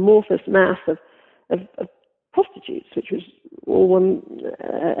as this amorphous mass of prostitutes, which was all one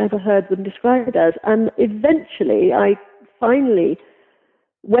ever heard them described as. And eventually, I finally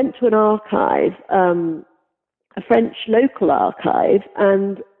went to an archive, a French local archive,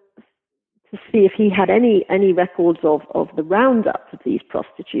 and to see if he had any records of the roundup of these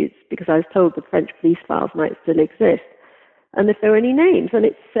prostitutes, because I was told the French police files might still exist, and if there were any names. And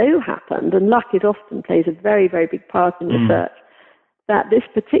it so happened, and luck often plays a very, very big part in research, that this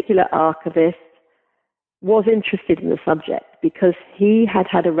particular archivist was interested in the subject because he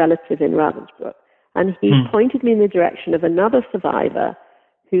had a relative in Ravensbrück, and he pointed me in the direction of another survivor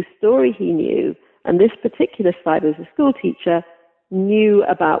whose story he knew, and this particular survivor was a school teacher, knew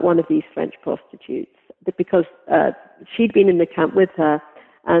about one of these French prostitutes because she'd been in the camp with her,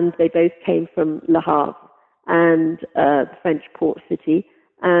 and they both came from Le Havre and the French port city.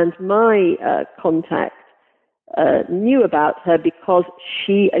 And my contact knew about her because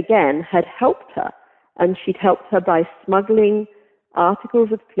she, again, had helped her, and she'd helped her by smuggling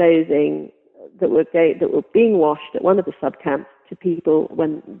articles of clothing that were being washed at one of the subcamps to people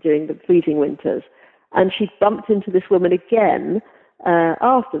during the freezing winters. And she bumped into this woman again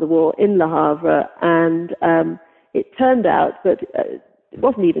after the war in Le Havre, and it turned out that it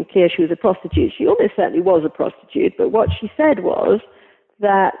wasn't even clear she was a prostitute. She almost certainly was a prostitute, but what she said was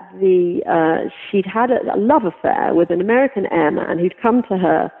that she'd had a love affair with an American airman who'd come to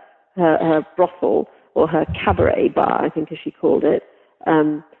her brothel, or her cabaret bar, I think as she called it,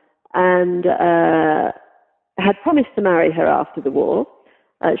 and had promised to marry her after the war.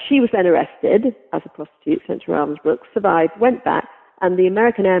 She was then arrested as a prostitute, sent to Ravensbrück, survived, went back, and the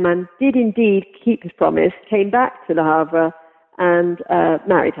American airman did indeed keep his promise, came back to Le Havre and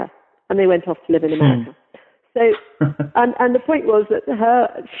married her. And they went off to live in America. So, and the point was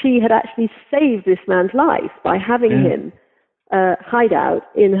that she had actually saved this man's life by having him hide out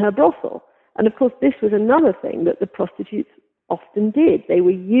in her brothel. And of course, this was another thing that the prostitutes often did. They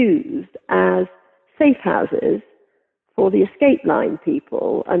were used as safe houses for the escape line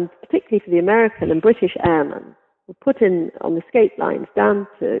people, and particularly for the American and British airmen, were put in on the escape lines down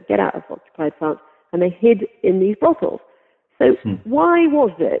to get out of occupied France, and they hid in these brothels. So why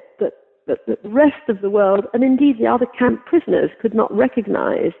was it that the rest of the world, and indeed the other camp prisoners, could not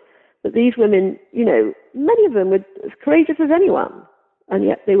recognize that these women, you know, many of them were as courageous as anyone, and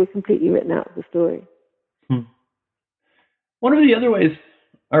yet they were completely written out of the story? One of the other ways,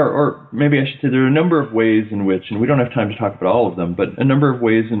 or maybe I should say there are a number of ways in which, and we don't have time to talk about all of them, but a number of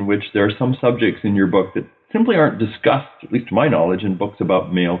ways in which there are some subjects in your book that simply aren't discussed, at least to my knowledge, in books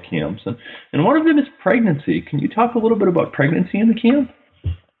about male camps. And one of them is pregnancy. Can you talk a little bit about pregnancy in the camp?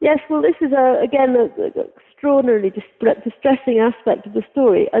 Yes, well, this is, again, an extraordinarily distressing aspect of the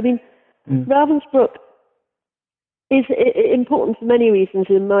story. I mean, Ravensbrück is important for many reasons,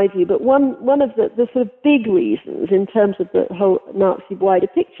 in my view, but one of the sort of big reasons in terms of the whole Nazi wider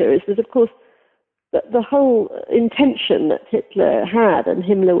picture is that, of course, the whole intention that Hitler had and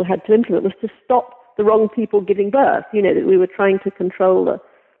Himmler had to implement was to stop the wrong people giving birth, you know, that we were trying to control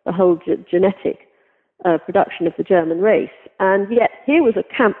the whole genetic production of the German race. And yet here was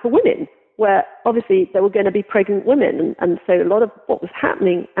a camp for women where obviously there were going to be pregnant women. And so a lot of what was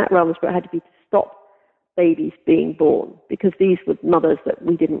happening at Ravensbrück had to be to stop babies being born, because these were mothers that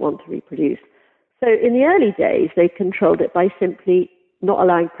we didn't want to reproduce. So in the early days, they controlled it by simply not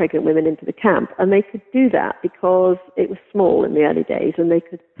allowing pregnant women into the camp. And they could do that because it was small in the early days and they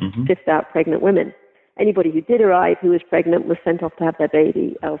could sift out pregnant women. Anybody who did arrive who was pregnant was sent off to have their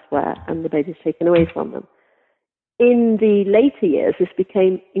baby elsewhere, and the baby was taken away from them. In the later years, this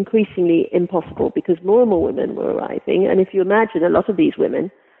became increasingly impossible because more and more women were arriving. And if you imagine, a lot of these women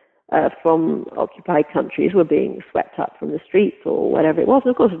from occupied countries were being swept up from the streets or whatever it was.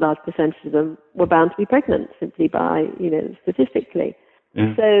 And of course, a large percentage of them were bound to be pregnant simply by, you know, statistically.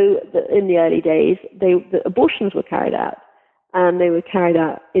 So in the early days, the abortions were carried out, and they were carried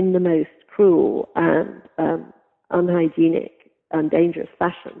out in the most cruel and unhygienic and dangerous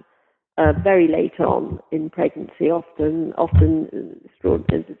fashion. Very late on in pregnancy, often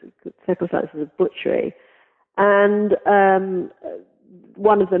circumstances of butchery. And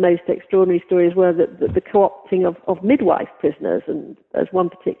one of the most extraordinary stories were the co-opting of midwife prisoners, and as one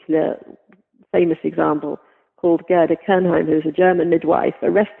particular famous example called Gerda Kernheim, who was a German midwife,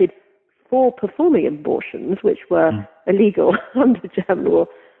 arrested for performing abortions, which were illegal under German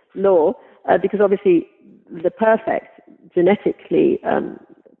law, because obviously the perfect, genetically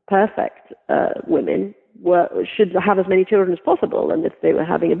perfect women should have as many children as possible, and if they were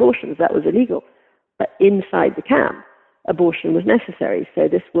having abortions, that was illegal. But inside the camp, abortion was necessary. So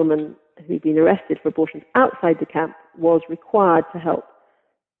this woman who'd been arrested for abortions outside the camp was required to help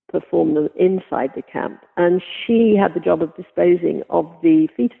perform them inside the camp. And she had the job of disposing of the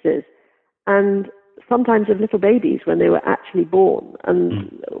fetuses and sometimes of little babies when they were actually born.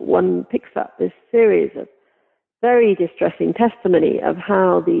 And one picks up this series of very distressing testimony of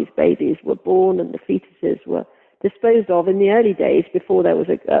how these babies were born and the fetuses were disposed of in the early days before there was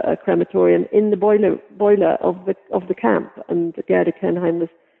a crematorium in the boiler of the camp. And Gerda Kernheim was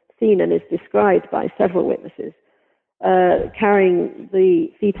seen and is described by several witnesses carrying the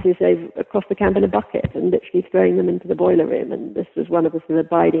fetuses across the camp in a bucket and literally throwing them into the boiler room. And this was one of the sort of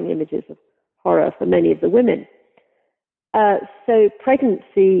abiding images of horror for many of the women. So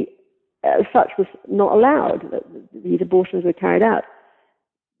pregnancy as such was not allowed. These abortions were carried out.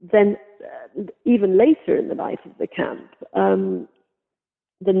 Then even later in the life of the camp,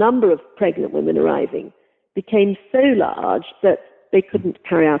 the number of pregnant women arriving became so large that they couldn't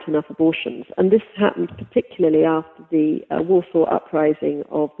carry out enough abortions. And this happened particularly after the Warsaw Uprising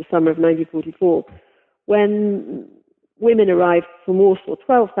of the summer of 1944, when women arrived from Warsaw.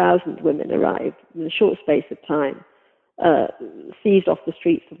 12,000 women arrived in a short space of time, seized off the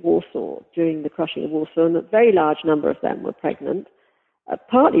streets of Warsaw during the crushing of Warsaw, and a very large number of them were pregnant,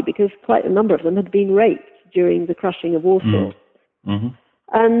 partly because quite a number of them had been raped during the crushing of Warsaw.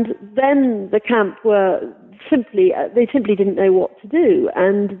 And then the camp they simply didn't know what to do,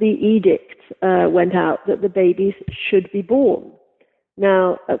 and the edict went out that the babies should be born.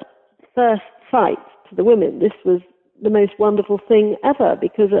 Now, at first sight to the women, this was the most wonderful thing ever,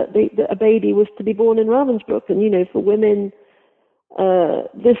 because a baby was to be born in Ravensbrück. And, you know, for women,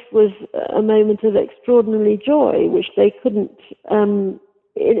 this was a moment of extraordinary joy, which they couldn't, in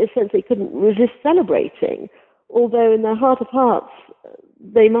a sense, they couldn't resist celebrating. Although in their heart of hearts,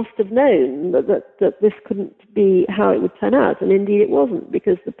 they must have known that this couldn't be how it would turn out. And indeed it wasn't,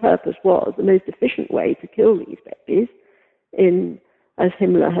 because the purpose was the most efficient way to kill these babies, as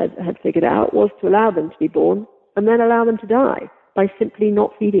Himmler had figured out, was to allow them to be born and then allow them to die by simply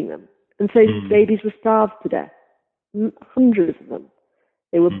not feeding them. And so these babies were starved to death. Hundreds of them.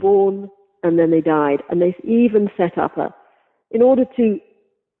 They were born and then they died. And they even set up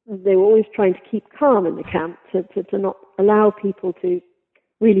they were always trying to keep calm in the camp, to not allow people to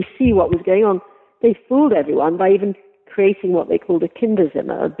really see what was going on. They fooled everyone by even creating what they called a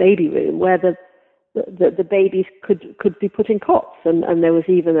Kinderzimmer, a baby room, where the babies could be put in cots, and there was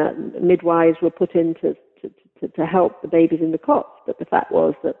even midwives were put in to help the babies in the cots. But the fact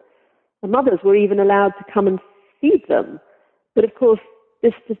was that the mothers were even allowed to come and feed them. But of course,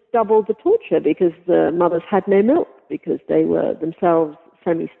 this just doubled the torture, because the mothers had no milk, because they were themselves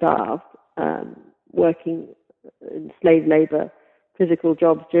semi-starved, working in slave labor, physical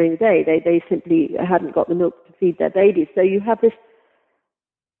jobs during the day. They simply hadn't got the milk to feed their babies. So you have this,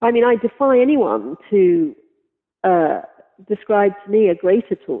 I defy anyone to describe to me a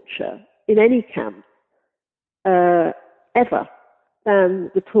greater torture in any camp ever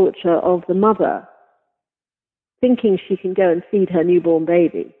than the torture of the mother thinking she can go and feed her newborn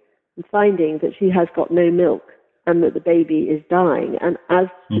baby and finding that she has got no milk and that the baby is dying. And as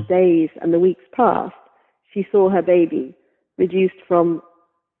the days and the weeks passed, she saw her baby reduced from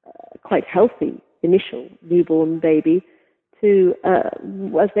quite healthy initial newborn baby to,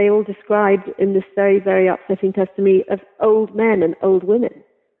 as they all described in this very, very upsetting testimony, of old men and old women.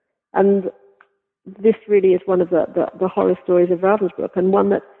 And this really is one of the horror stories of Ravensbrück, and one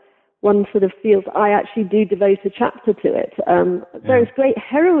that one sort of feels I actually do devote a chapter to it. There is great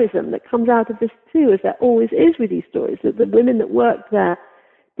heroism that comes out of this too, as there always is with these stories. That the women that worked there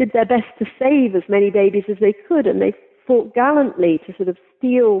did their best to save as many babies as they could, and they fought gallantly to sort of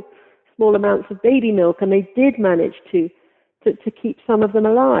steal small amounts of baby milk, and they did manage to keep some of them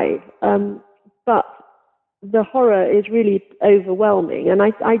alive. But the horror is really overwhelming, and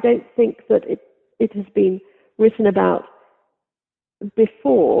I don't think that it has been written about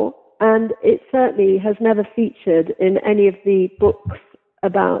before, and it certainly has never featured in any of the books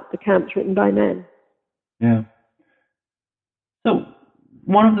about the camps written by men. Yeah. So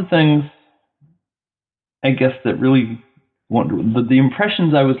one of the things, I guess, that really, the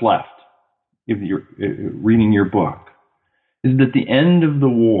impressions I was left reading your book, is that the end of the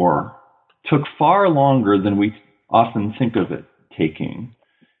war took far longer than we often think of it taking,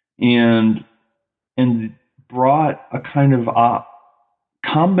 and brought a kind of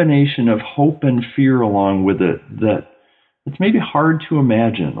combination of hope and fear along with it that it's maybe hard to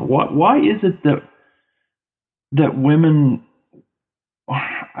imagine. Why is it that women,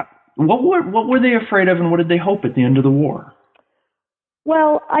 what were they afraid of, and what did they hope at the end of the war?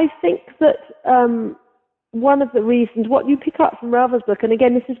 Well, I think that one of the reasons, what you pick up from Ravensbrück, and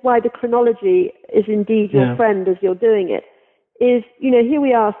again, this is why the chronology is indeed your friend as you're doing it, is, here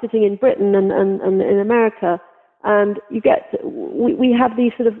we are sitting in Britain and in America, and we have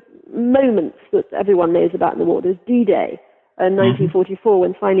these sort of moments that everyone knows about in the war. There's D-Day in 1944,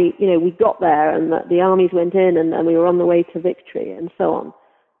 when finally, we got there, and the armies went in, and we were on the way to victory, and so on.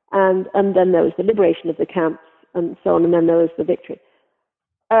 And then there was the liberation of the camps, and so on, and then there was the victory.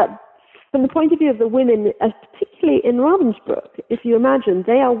 From the point of view of the women, particularly in Ravensbrück, if you imagine,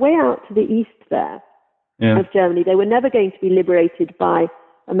 they are way out to the east there of Germany. They were never going to be liberated by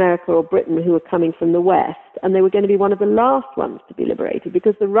America or Britain, who were coming from the west, and they were going to be one of the last ones to be liberated,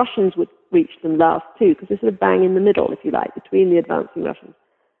 because the Russians would reach them last too, because they're sort of bang in the middle, if you like, between the advancing Russians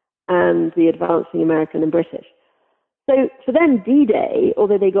and the advancing American and British. So for them, D-Day,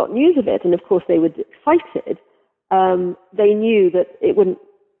 although they got news of it, and of course they were excited, they knew that it wouldn't,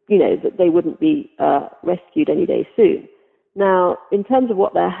 that they wouldn't be rescued any day soon. Now, in terms of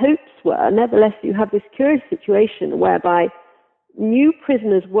what their hopes were, nevertheless, you have this curious situation whereby new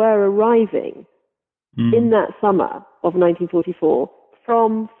prisoners were arriving in that summer of 1944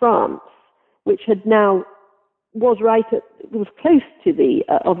 from France, which had now was close to the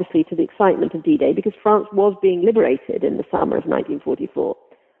obviously to the excitement of D-Day, because France was being liberated in the summer of 1944.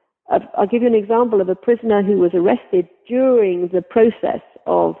 I'll give you an example of a prisoner who was arrested during the process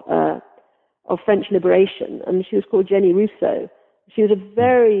of French liberation, and she was called Jenny Rousseau. She was a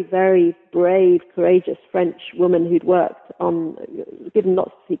very, very brave, courageous French woman who'd worked on, given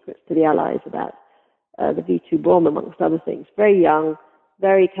lots of secrets to the Allies about the V2 bomb, amongst other things. Very young,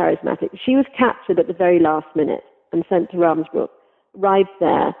 very charismatic. She was captured at the very last minute and sent to Ravensbrück. arrived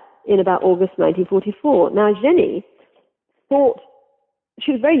there in about August 1944. Now, Jenny thought,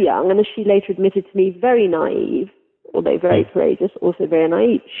 she was very young, and as she later admitted to me, very naive, although very courageous, also very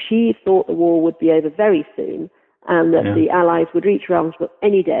naive. She thought the war would be over very soon and that the Allies would reach Ravensbrück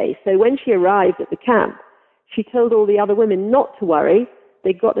any day. So when she arrived at the camp, she told all the other women not to worry.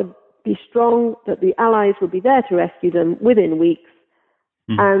 They got to be strong, that the Allies would be there to rescue them within weeks.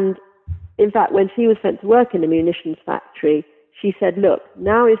 And in fact, when she was sent to work in the munitions factory, she said, look,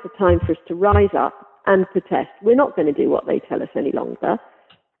 now is the time for us to rise up and protest. We're not going to do what they tell us any longer.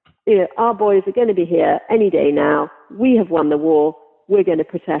 You know, our boys are going to be here any day now. We have won the war. We're going to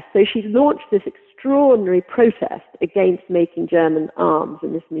protest. So she launched this extraordinary protest against making German arms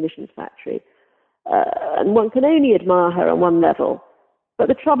in this munitions factory. And one can only admire her on one level. But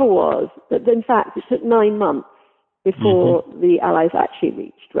the trouble was that, in fact, it took 9 months before the Allies actually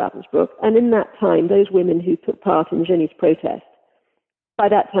reached Ravensbrück. And in that time, those women who took part in Jenny's protest, by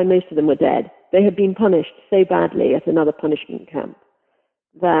that time, most of them were dead. They had been punished so badly at another punishment camp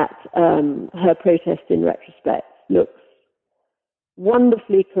that her protest, in retrospect, looks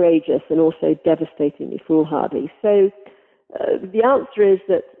wonderfully courageous and also devastatingly foolhardy. So the answer is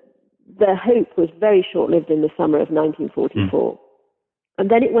that their hope was very short-lived in the summer of 1944. And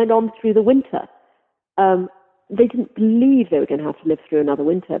then it went on through the winter. They didn't believe they were going to have to live through another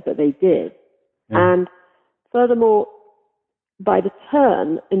winter, but they did. And furthermore, by the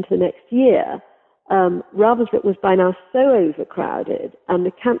turn into next year, Ravensbrück was by now so overcrowded, and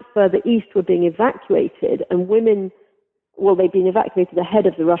the camps further east were being evacuated, and women, well, they'd been evacuated ahead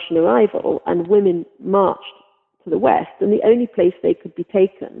of the Russian arrival, and women marched to the west, and the only place they could be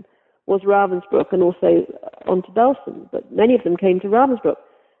taken was Ravensbrück and also on to Belsen, but many of them came to Ravensbrück.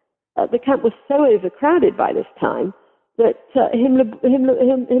 The camp was so overcrowded by this time that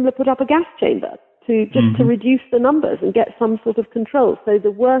Himmler put up a gas chamber to reduce the numbers and get some sort of control. So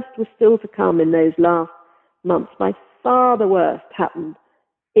the worst was still to come in those last months. By far the worst happened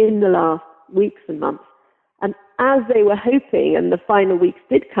in the last weeks and months. And as they were hoping, and the final weeks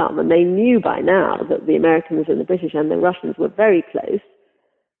did come, and they knew by now that the Americans and the British and the Russians were very close,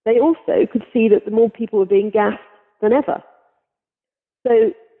 they also could see that the more people were being gassed than ever.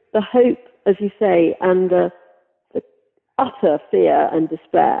 So the hope, as you say, and the utter fear and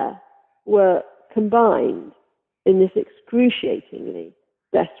despair were combined in this excruciatingly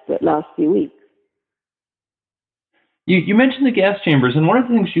desperate last few weeks. You mentioned the gas chambers, and one of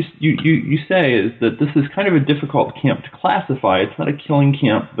the things you say is that this is kind of a difficult camp to classify. It's not a killing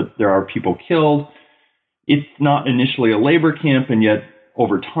camp, but there are people killed. It's not initially a labor camp, and yet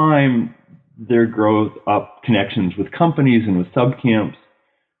over time there grows up connections with companies and with subcamps.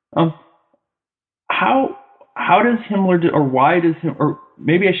 How does Himmler, or why does Himmler, or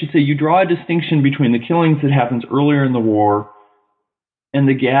maybe I should say, you draw a distinction between the killings that happens earlier in the war and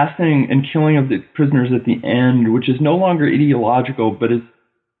the gassing and killing of the prisoners at the end, which is no longer ideological, but is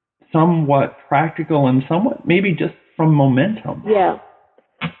somewhat practical and somewhat maybe just from momentum. Yeah.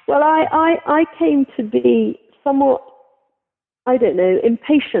 Well, I came to be somewhat, I don't know,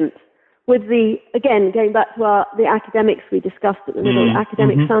 impatient with the, again, going back to the academics we discussed at the middle,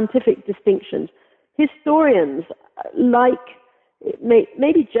 academic scientific distinctions. Historians like,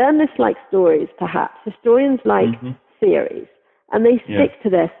 maybe journalists like stories, perhaps. Historians like theories, and they stick to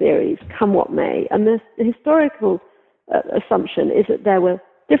their theories, come what may. And the historical assumption is that there were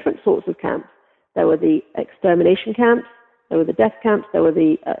different sorts of camps. There were the extermination camps, there were the death camps, there were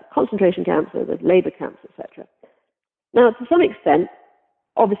the concentration camps, there were the labor camps, etc. Now, to some extent,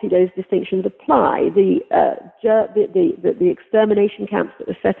 obviously those distinctions apply. The extermination camps that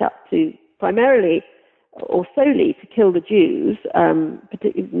were set up to primarily or solely to kill the Jews,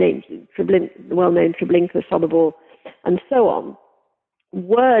 particularly named the well-known Treblinka, Sobibor, and so on,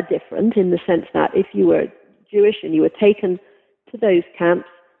 were different in the sense that if you were Jewish and you were taken to those camps,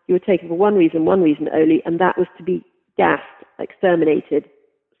 you were taken for one reason only, and that was to be gassed, exterminated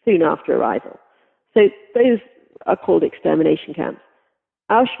soon after arrival. So those are called extermination camps.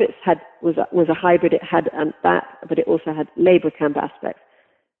 Auschwitz was a hybrid. It had that, but it also had labor camp aspects.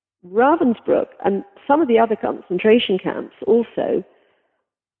 Ravensbrück and some of the other concentration camps also,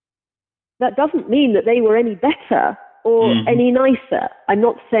 that doesn't mean that they were any better or any nicer. I'm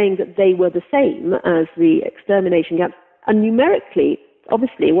not saying that they were the same as the extermination camps. And numerically,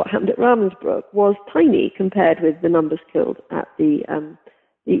 obviously, what happened at Ravensbrück was tiny compared with the numbers killed at the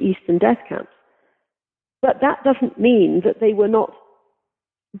Eastern death camps. But that doesn't mean that they were not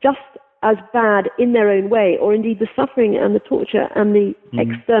just as bad in their own way, or indeed the suffering and the torture and the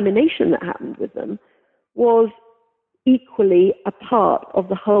extermination that happened with them was equally a part of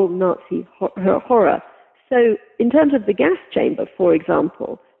the whole Nazi horror. So in terms of the gas chamber, for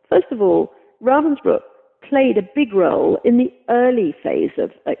example, first of all, Ravensbrück played a big role in the early phase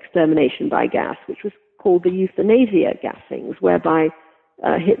of extermination by gas, which was called the euthanasia gassings, whereby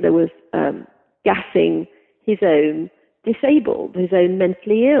Hitler was gassing his own disabled, his own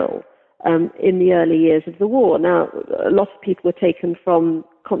mentally ill in the early years of the war. Now, a lot of people were taken from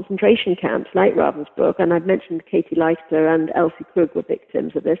concentration camps like Ravensbrück, and I've mentioned Katie Leister and Elsie Krug were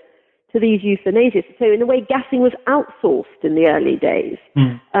victims of this, to these euthanasias. So in a way, gassing was outsourced in the early days.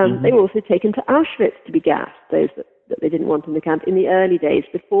 They were also taken to Auschwitz to be gassed, those that they didn't want in the camp. In the early days,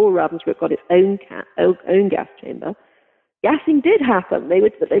 before Ravensbrück got its own gas chamber, gassing did happen. They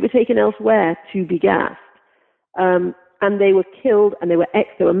were taken elsewhere to be gassed. And they were killed, and there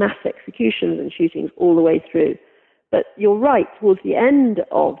were mass executions and shootings all the way through. But you're right, towards the end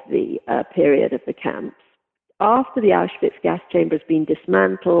of the period of the camps, after the Auschwitz gas chamber has been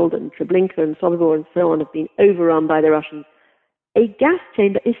dismantled and Treblinka and Sobibor and so on have been overrun by the Russians, a gas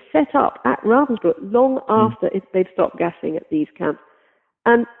chamber is set up at Ravensbrück long after they've stopped gassing at these camps.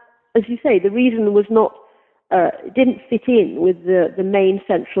 And as you say, the reason was not, didn't fit in with the main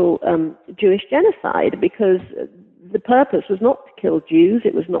central Jewish genocide, because the purpose was not to kill Jews,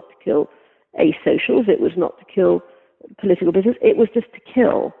 it was not to kill asocials, it was not to kill political prisoners, it was just to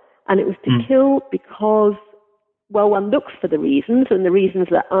kill. And it was to kill because, well, one looks for the reasons, and the reasons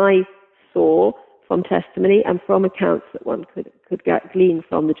that I saw from testimony and from accounts that one could glean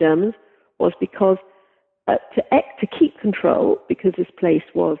from the Germans was because to keep control, because this place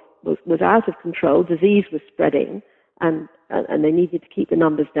was out of control, disease was spreading, and they needed to keep the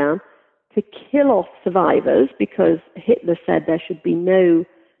numbers down, to kill off survivors, because Hitler said there should be no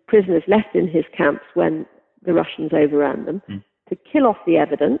prisoners left in his camps when the Russians overran them, to kill off the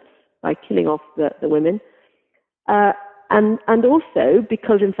evidence by killing off the women, and also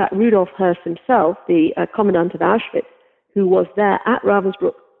because, in fact, Rudolf Höss himself, the commandant of Auschwitz, who was there at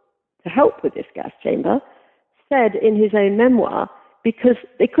Ravensbrück to help with this gas chamber, said in his own memoir, because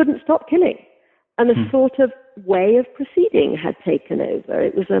they couldn't stop killing, and a sort of way of proceeding had taken over.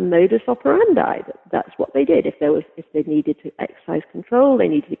 It was a modus operandi. That's what they did. If they needed to exercise control, they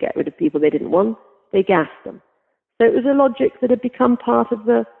needed to get rid of people they didn't want, they gassed them. So it was a logic that had become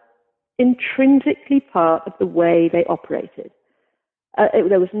intrinsically part of the way they operated.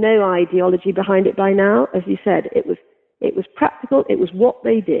 There was no ideology behind it by now. As you said, it was practical. It was what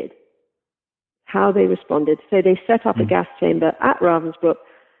they did, how they responded. So they set up a gas chamber at Ravensbrück.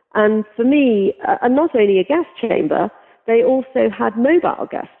 And for me, and not only a gas chamber, they also had mobile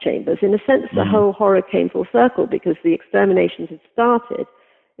gas chambers. In a sense, the whole horror came full circle, because the exterminations had started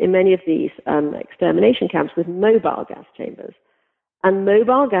in many of these extermination camps with mobile gas chambers. And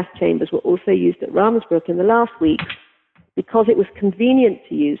mobile gas chambers were also used at Ravensbrück in the last week. Because it was convenient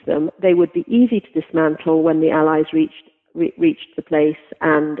to use them, they would be easy to dismantle when the Allies reached the place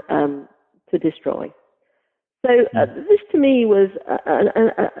and to destroy. So this to me was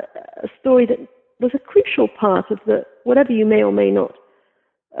a story that was a crucial part of whatever you may or may not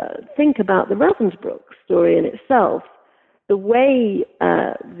think about the Ravensbrück story in itself, the way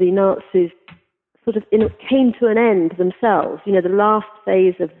the Nazis sort of came to an end themselves. You know, the last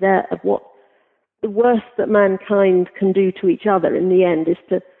phase of what the worst that mankind can do to each other in the end is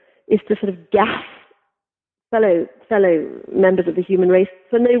to sort of gas fellow members of the human race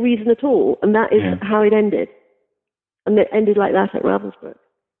for no reason at all, and that is how it ended. And it ended like that at Ravensbrück.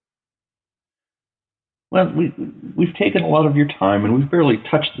 Well, we've taken a lot of your time, and we've barely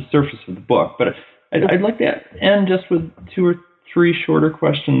touched the surface of the book. But I'd like to end just with 2 or 3 shorter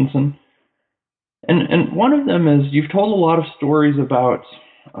questions, and one of them is, you've told a lot of stories about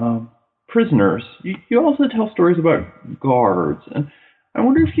prisoners. You also tell stories about guards, and I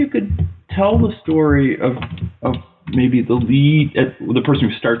wonder if you could tell the story of maybe the person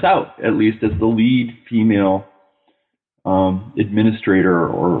who starts out, at least, as the lead female administrator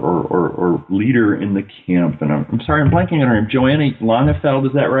or leader in the camp. And I'm sorry, I'm blanking on her name. Johanna Langefeld,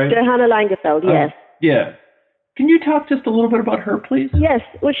 is that right? Johanna Langefeld, yes. Yeah. Can you talk just a little bit about her, please? Yes.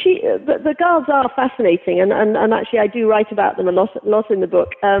 Well, the guards are fascinating, and actually I do write about them a lot in the book.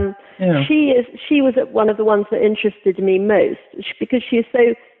 She was one of the ones that interested me most, because she is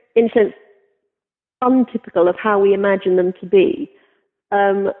so, in a sense, untypical of how we imagine them to be.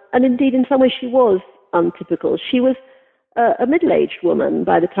 And indeed, in some ways, she was untypical. She was a middle-aged woman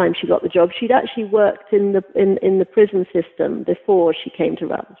by the time she got the job. She'd actually worked in the prison system before she came to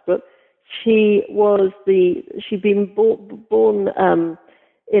Ravensbrück. She'd been born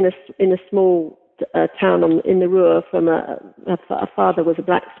in a small town in the Ruhr. From her father was a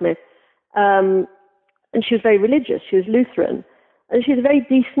blacksmith, and she was very religious. She was Lutheran, And she's a very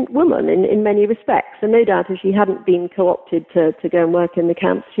decent woman in many respects. And no doubt if she hadn't been co-opted to go and work in the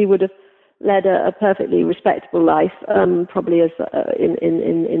camps, she would have led a perfectly respectable life, probably as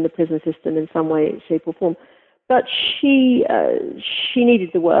in the prison system in some way, shape or form. But she needed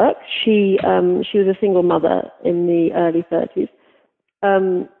the work. She was a single mother in the early 30s.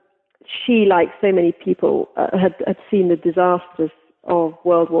 She, like so many people, had seen the disasters of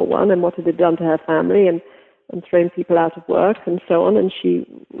World War I and what it had done to her family and thrown people out of work and so on. And she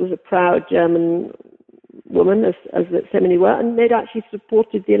was a proud German woman, as so many were, and they'd actually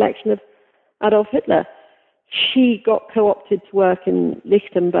supported the election of Adolf Hitler. She got co-opted to work in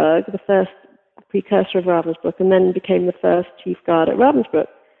Lichtenberg, the first precursor of Ravensbrück, and then became the first chief guard at Ravensbrück.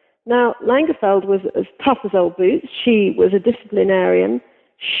 Now, Langenfeld was as tough as old boots. She was a disciplinarian.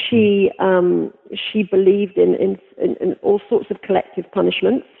 She believed in all sorts of collective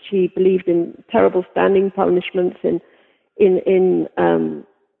punishments. She believed in terrible standing punishments, in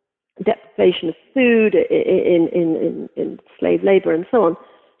deprivation of food, in slave labor, and so on.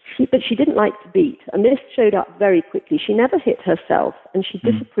 But she didn't like to beat, and this showed up very quickly. She never hit herself, and she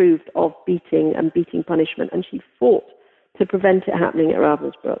disapproved of beating and beating punishment, and she fought to prevent it happening at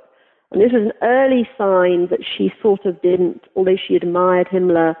Ravensbrück. And this was an early sign that she sort of didn't, although she admired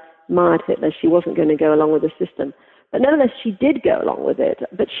Himmler, admired Hitler, she wasn't going to go along with the system. But nevertheless, she did go along with it.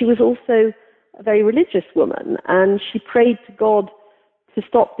 But she was also a very religious woman, and she prayed to God to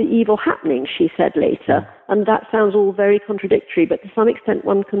stop the evil happening, she said later. And that sounds all very contradictory, but to some extent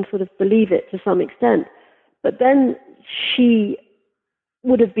one can sort of believe it to some extent. But then she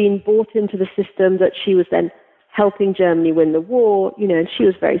would have been bought into the system that she was then helping Germany win the war, and she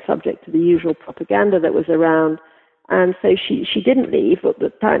was very subject to the usual propaganda that was around. And so she didn't leave, but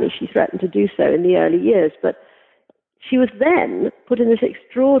apparently she threatened to do so in the early years. But she was then put in this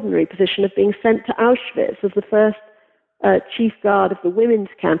extraordinary position of being sent to Auschwitz as the first chief guard of the women's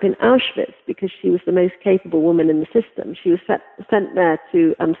camp in Auschwitz, because she was the most capable woman in the system. She was sent there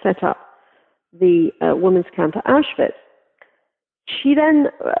to set up the women's camp at Auschwitz. She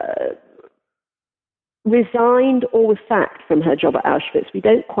then resigned or was sacked from her job at Auschwitz. We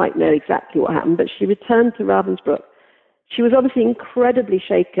don't quite know exactly what happened, but she returned to Ravensbrück. She was obviously incredibly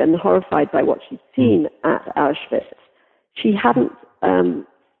shaken, horrified by what she'd seen at Auschwitz. She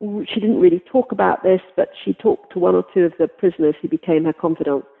didn't really talk about this, but she talked to one or two of the prisoners who became her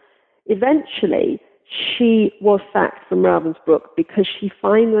confidants. Eventually, she was sacked from Ravensbrück because she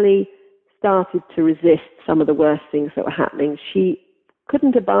finally started to resist some of the worst things that were happening. She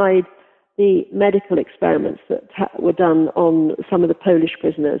couldn't abide the medical experiments that were done on some of the Polish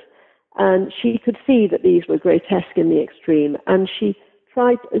prisoners, and she could see that these were grotesque in the extreme, and she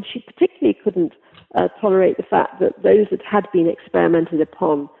particularly couldn't tolerate the fact that those that had been experimented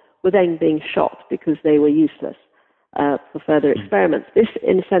upon were then being shot because they were useless for further experiments. This,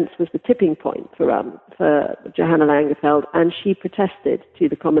 in a sense, was the tipping point for Johanna Langenfeld, and she protested to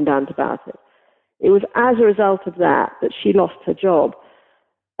the commandant about it. It was as a result of that she lost her job.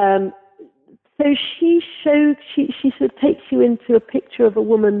 So she sort of takes you into a picture of a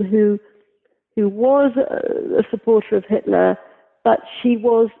woman who was a supporter of Hitler, but she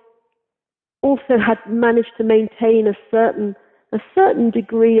had managed to maintain a certain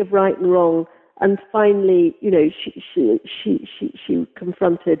degree of right and wrong, and finally, she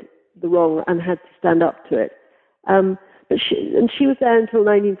confronted the wrong and had to stand up to it. But she was there until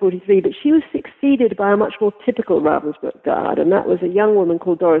 1943, but she was succeeded by a much more typical Ravensbrück guard, and that was a young woman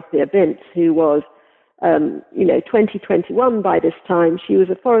called Dorothea Binz, who was, 21 by this time. She was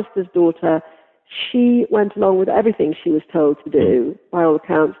a forester's daughter. She went along with everything she was told to do, by all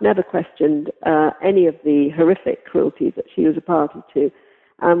accounts, never questioned any of the horrific cruelties that she was a party to,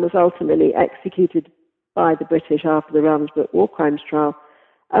 and was ultimately executed by the British after the Ravensbrück war crimes trial.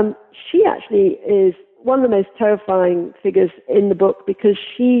 She actually is one of the most terrifying figures in the book, because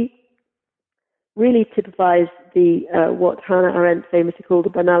she really typifies what Hannah Arendt famously called the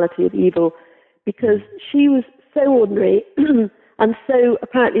banality of evil, because she was so ordinary and so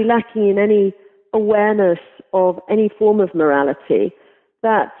apparently lacking in any awareness of any form of morality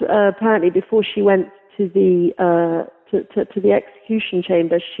that apparently before she went to the execution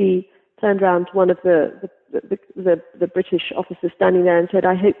chamber, she turned around to one of the British officers standing there and said,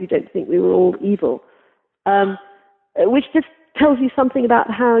 "I hope you don't think we were all evil." Which just tells you something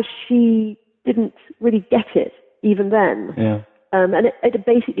about how she didn't really get it even then. Yeah. And it'd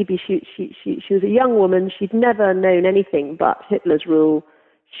basically be she was a young woman. She'd never known anything but Hitler's rule.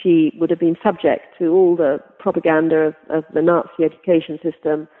 She would have been subject to all the propaganda of the Nazi education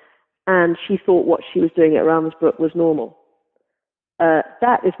system, and she thought what she was doing at Ravensbrück was normal.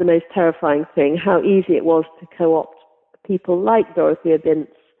 That is the most terrifying thing, how easy it was to co-opt people like Dorothea Binz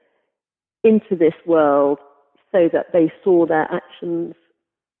into this world so that they saw their actions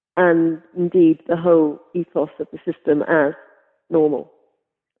and indeed the whole ethos of the system as normal.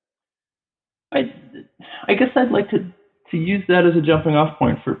 I guess I'd like to use that as a jumping off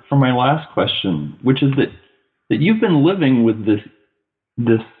point for my last question, which is that you've been living with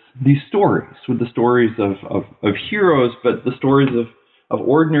these stories, with the stories of heroes, but the stories of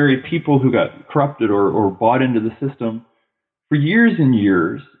ordinary people who got corrupted or bought into the system for years and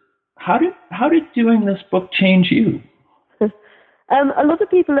years. How did doing this book change you? A lot of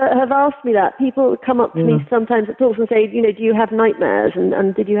people have asked me that. People come up to me sometimes at talks and say, do you have nightmares?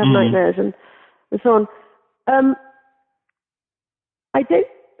 And did you have nightmares? And so on. I don't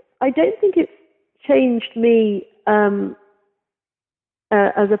think it's changed me as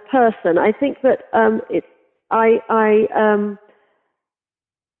a person. I think that I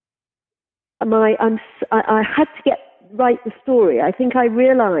had to write the story. I think I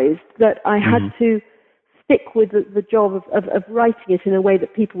realized that I had to stick with the job of writing it in a way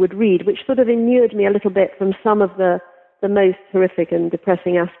that people would read, which sort of inured me a little bit from some of the most horrific and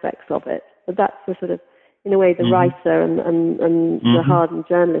depressing aspects of it. But that's the sort of, in a way, the writer and the hardened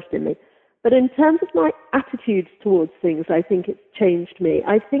journalist in me. But in terms of my attitudes towards things, I think it's changed me.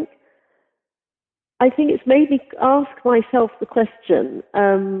 I think it's made me ask myself the question.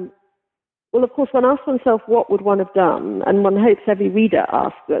 Well, of course, one asks oneself, what would one have done? And one hopes every reader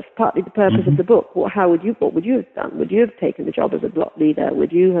asks. That's partly the purpose of the book. What would you have done? Would you have taken the job as a bloc leader?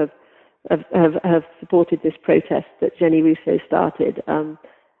 Would you have supported this protest that Jenny Rousseau started,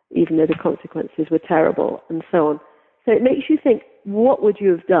 even though the consequences were terrible, and so on? So it makes you think, what would you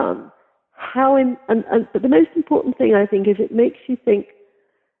have done? But the most important thing, I think, is it makes you think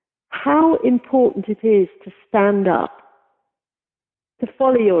how important it is to stand up, to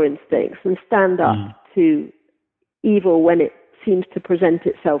follow your instincts and stand up to evil when it seems to present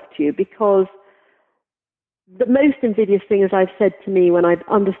itself to you. Because the most invidious thing, as I've said to me when I've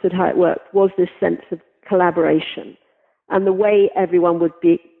understood how it worked, was this sense of collaboration and the way everyone would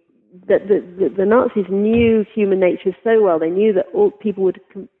be. That the Nazis knew human nature so well. They knew that all people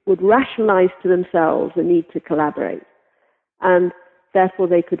would rationalize to themselves the need to collaborate, and therefore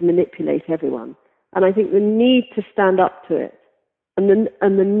they could manipulate everyone. And I think the need to stand up to it, and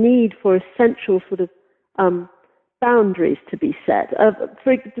the need for essential sort of boundaries to be set.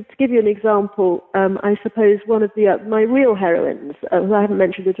 To give you an example, I suppose one of my real heroines, who I haven't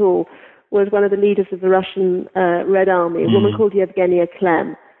mentioned at all, was one of the leaders of the Russian Red Army, a woman called Yevgenia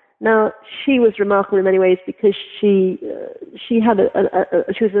Klem. Now, she was remarkable in many ways because she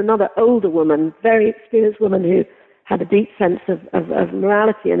was another older woman, very experienced woman who had a deep sense of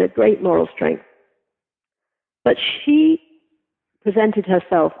morality and a great moral strength. But she presented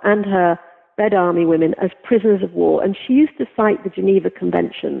herself and her Red Army women as prisoners of war, and she used to cite the Geneva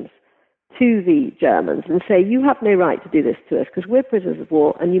Conventions to the Germans and say, you have no right to do this to us because we're prisoners of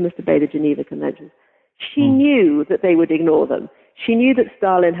war and you must obey the Geneva Conventions. She knew that they would ignore them. She knew that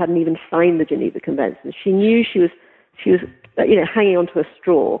Stalin hadn't even signed the Geneva Conventions. She knew she was hanging onto a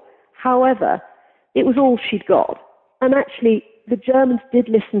straw. However, it was all she'd got. And actually, the Germans did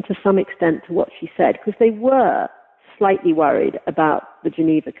listen to some extent to what she said because they were slightly worried about the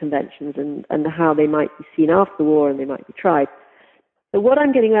Geneva Conventions and how they might be seen after the war and they might be tried. But what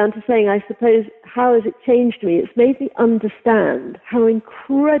I'm getting around to saying, I suppose, how has it changed me? It's made me understand how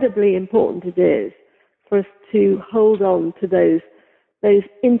incredibly important it is for us to hold on to those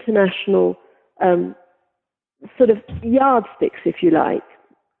international sort of yardsticks, if you like,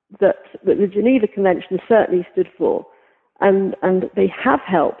 that the Geneva Convention certainly stood for, and they have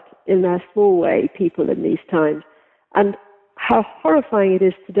helped in their small way people in these times, and how horrifying it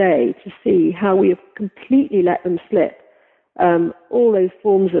is today to see how we have completely let them slip. All those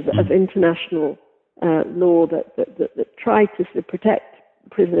forms of international law that try to sort of protect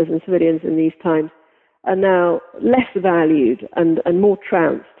prisoners and civilians in these times are now less valued and more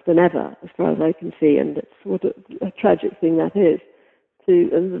trounced than ever, as far as I can see, and it's what a tragic thing that is.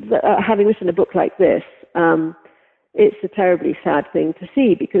 Having written a book like this, it's a terribly sad thing to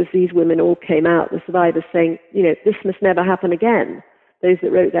see because these women all came out, the survivors, saying, this must never happen again. Those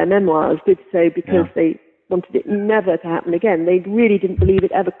that wrote their memoirs did so because they wanted it never to happen again. They really didn't believe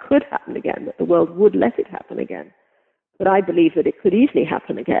it ever could happen again, that the world would let it happen again. But I believe that it could easily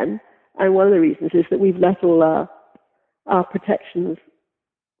happen again. And one of the reasons is that we've let all our protections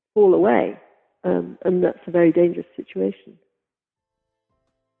fall away. And that's a very dangerous situation.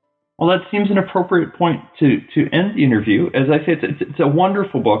 Well, that seems an appropriate point to end the interview. As I say, it's a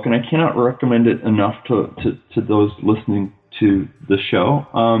wonderful book, and I cannot recommend it enough to those listening to the show.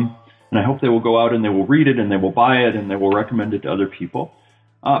 And I hope they will go out and they will read it and they will buy it and they will recommend it to other people.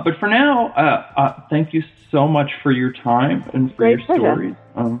 But for now, thank you so much for your time and for Great your pleasure.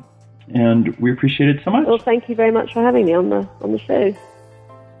 stories. And we appreciate it so much. Well, thank you very much for having me on the show.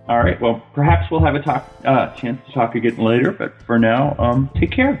 All right. Well, perhaps we'll have a chance to talk again later. But for now,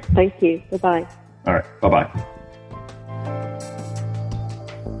 take care. Thank you. Bye-bye. All right. Bye-bye.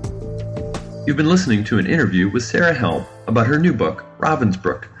 You've been listening to an interview with Sarah Helm about her new book,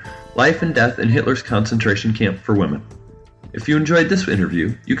 Ravensbrück, Life and Death in Hitler's Concentration Camp for Women. If you enjoyed this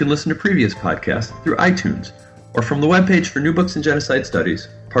interview, you can listen to previous podcasts through iTunes or from the webpage for New Books in Genocide Studies,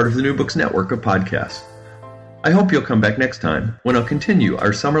 part of the New Books network of podcasts. I hope you'll come back next time when I'll continue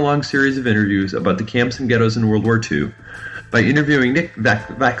our summer-long series of interviews about the camps and ghettos in World War II by interviewing Nick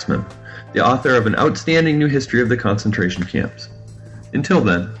Waxman, the author of an outstanding new history of the concentration camps. Until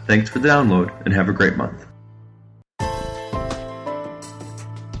then, thanks for the download and have a great month.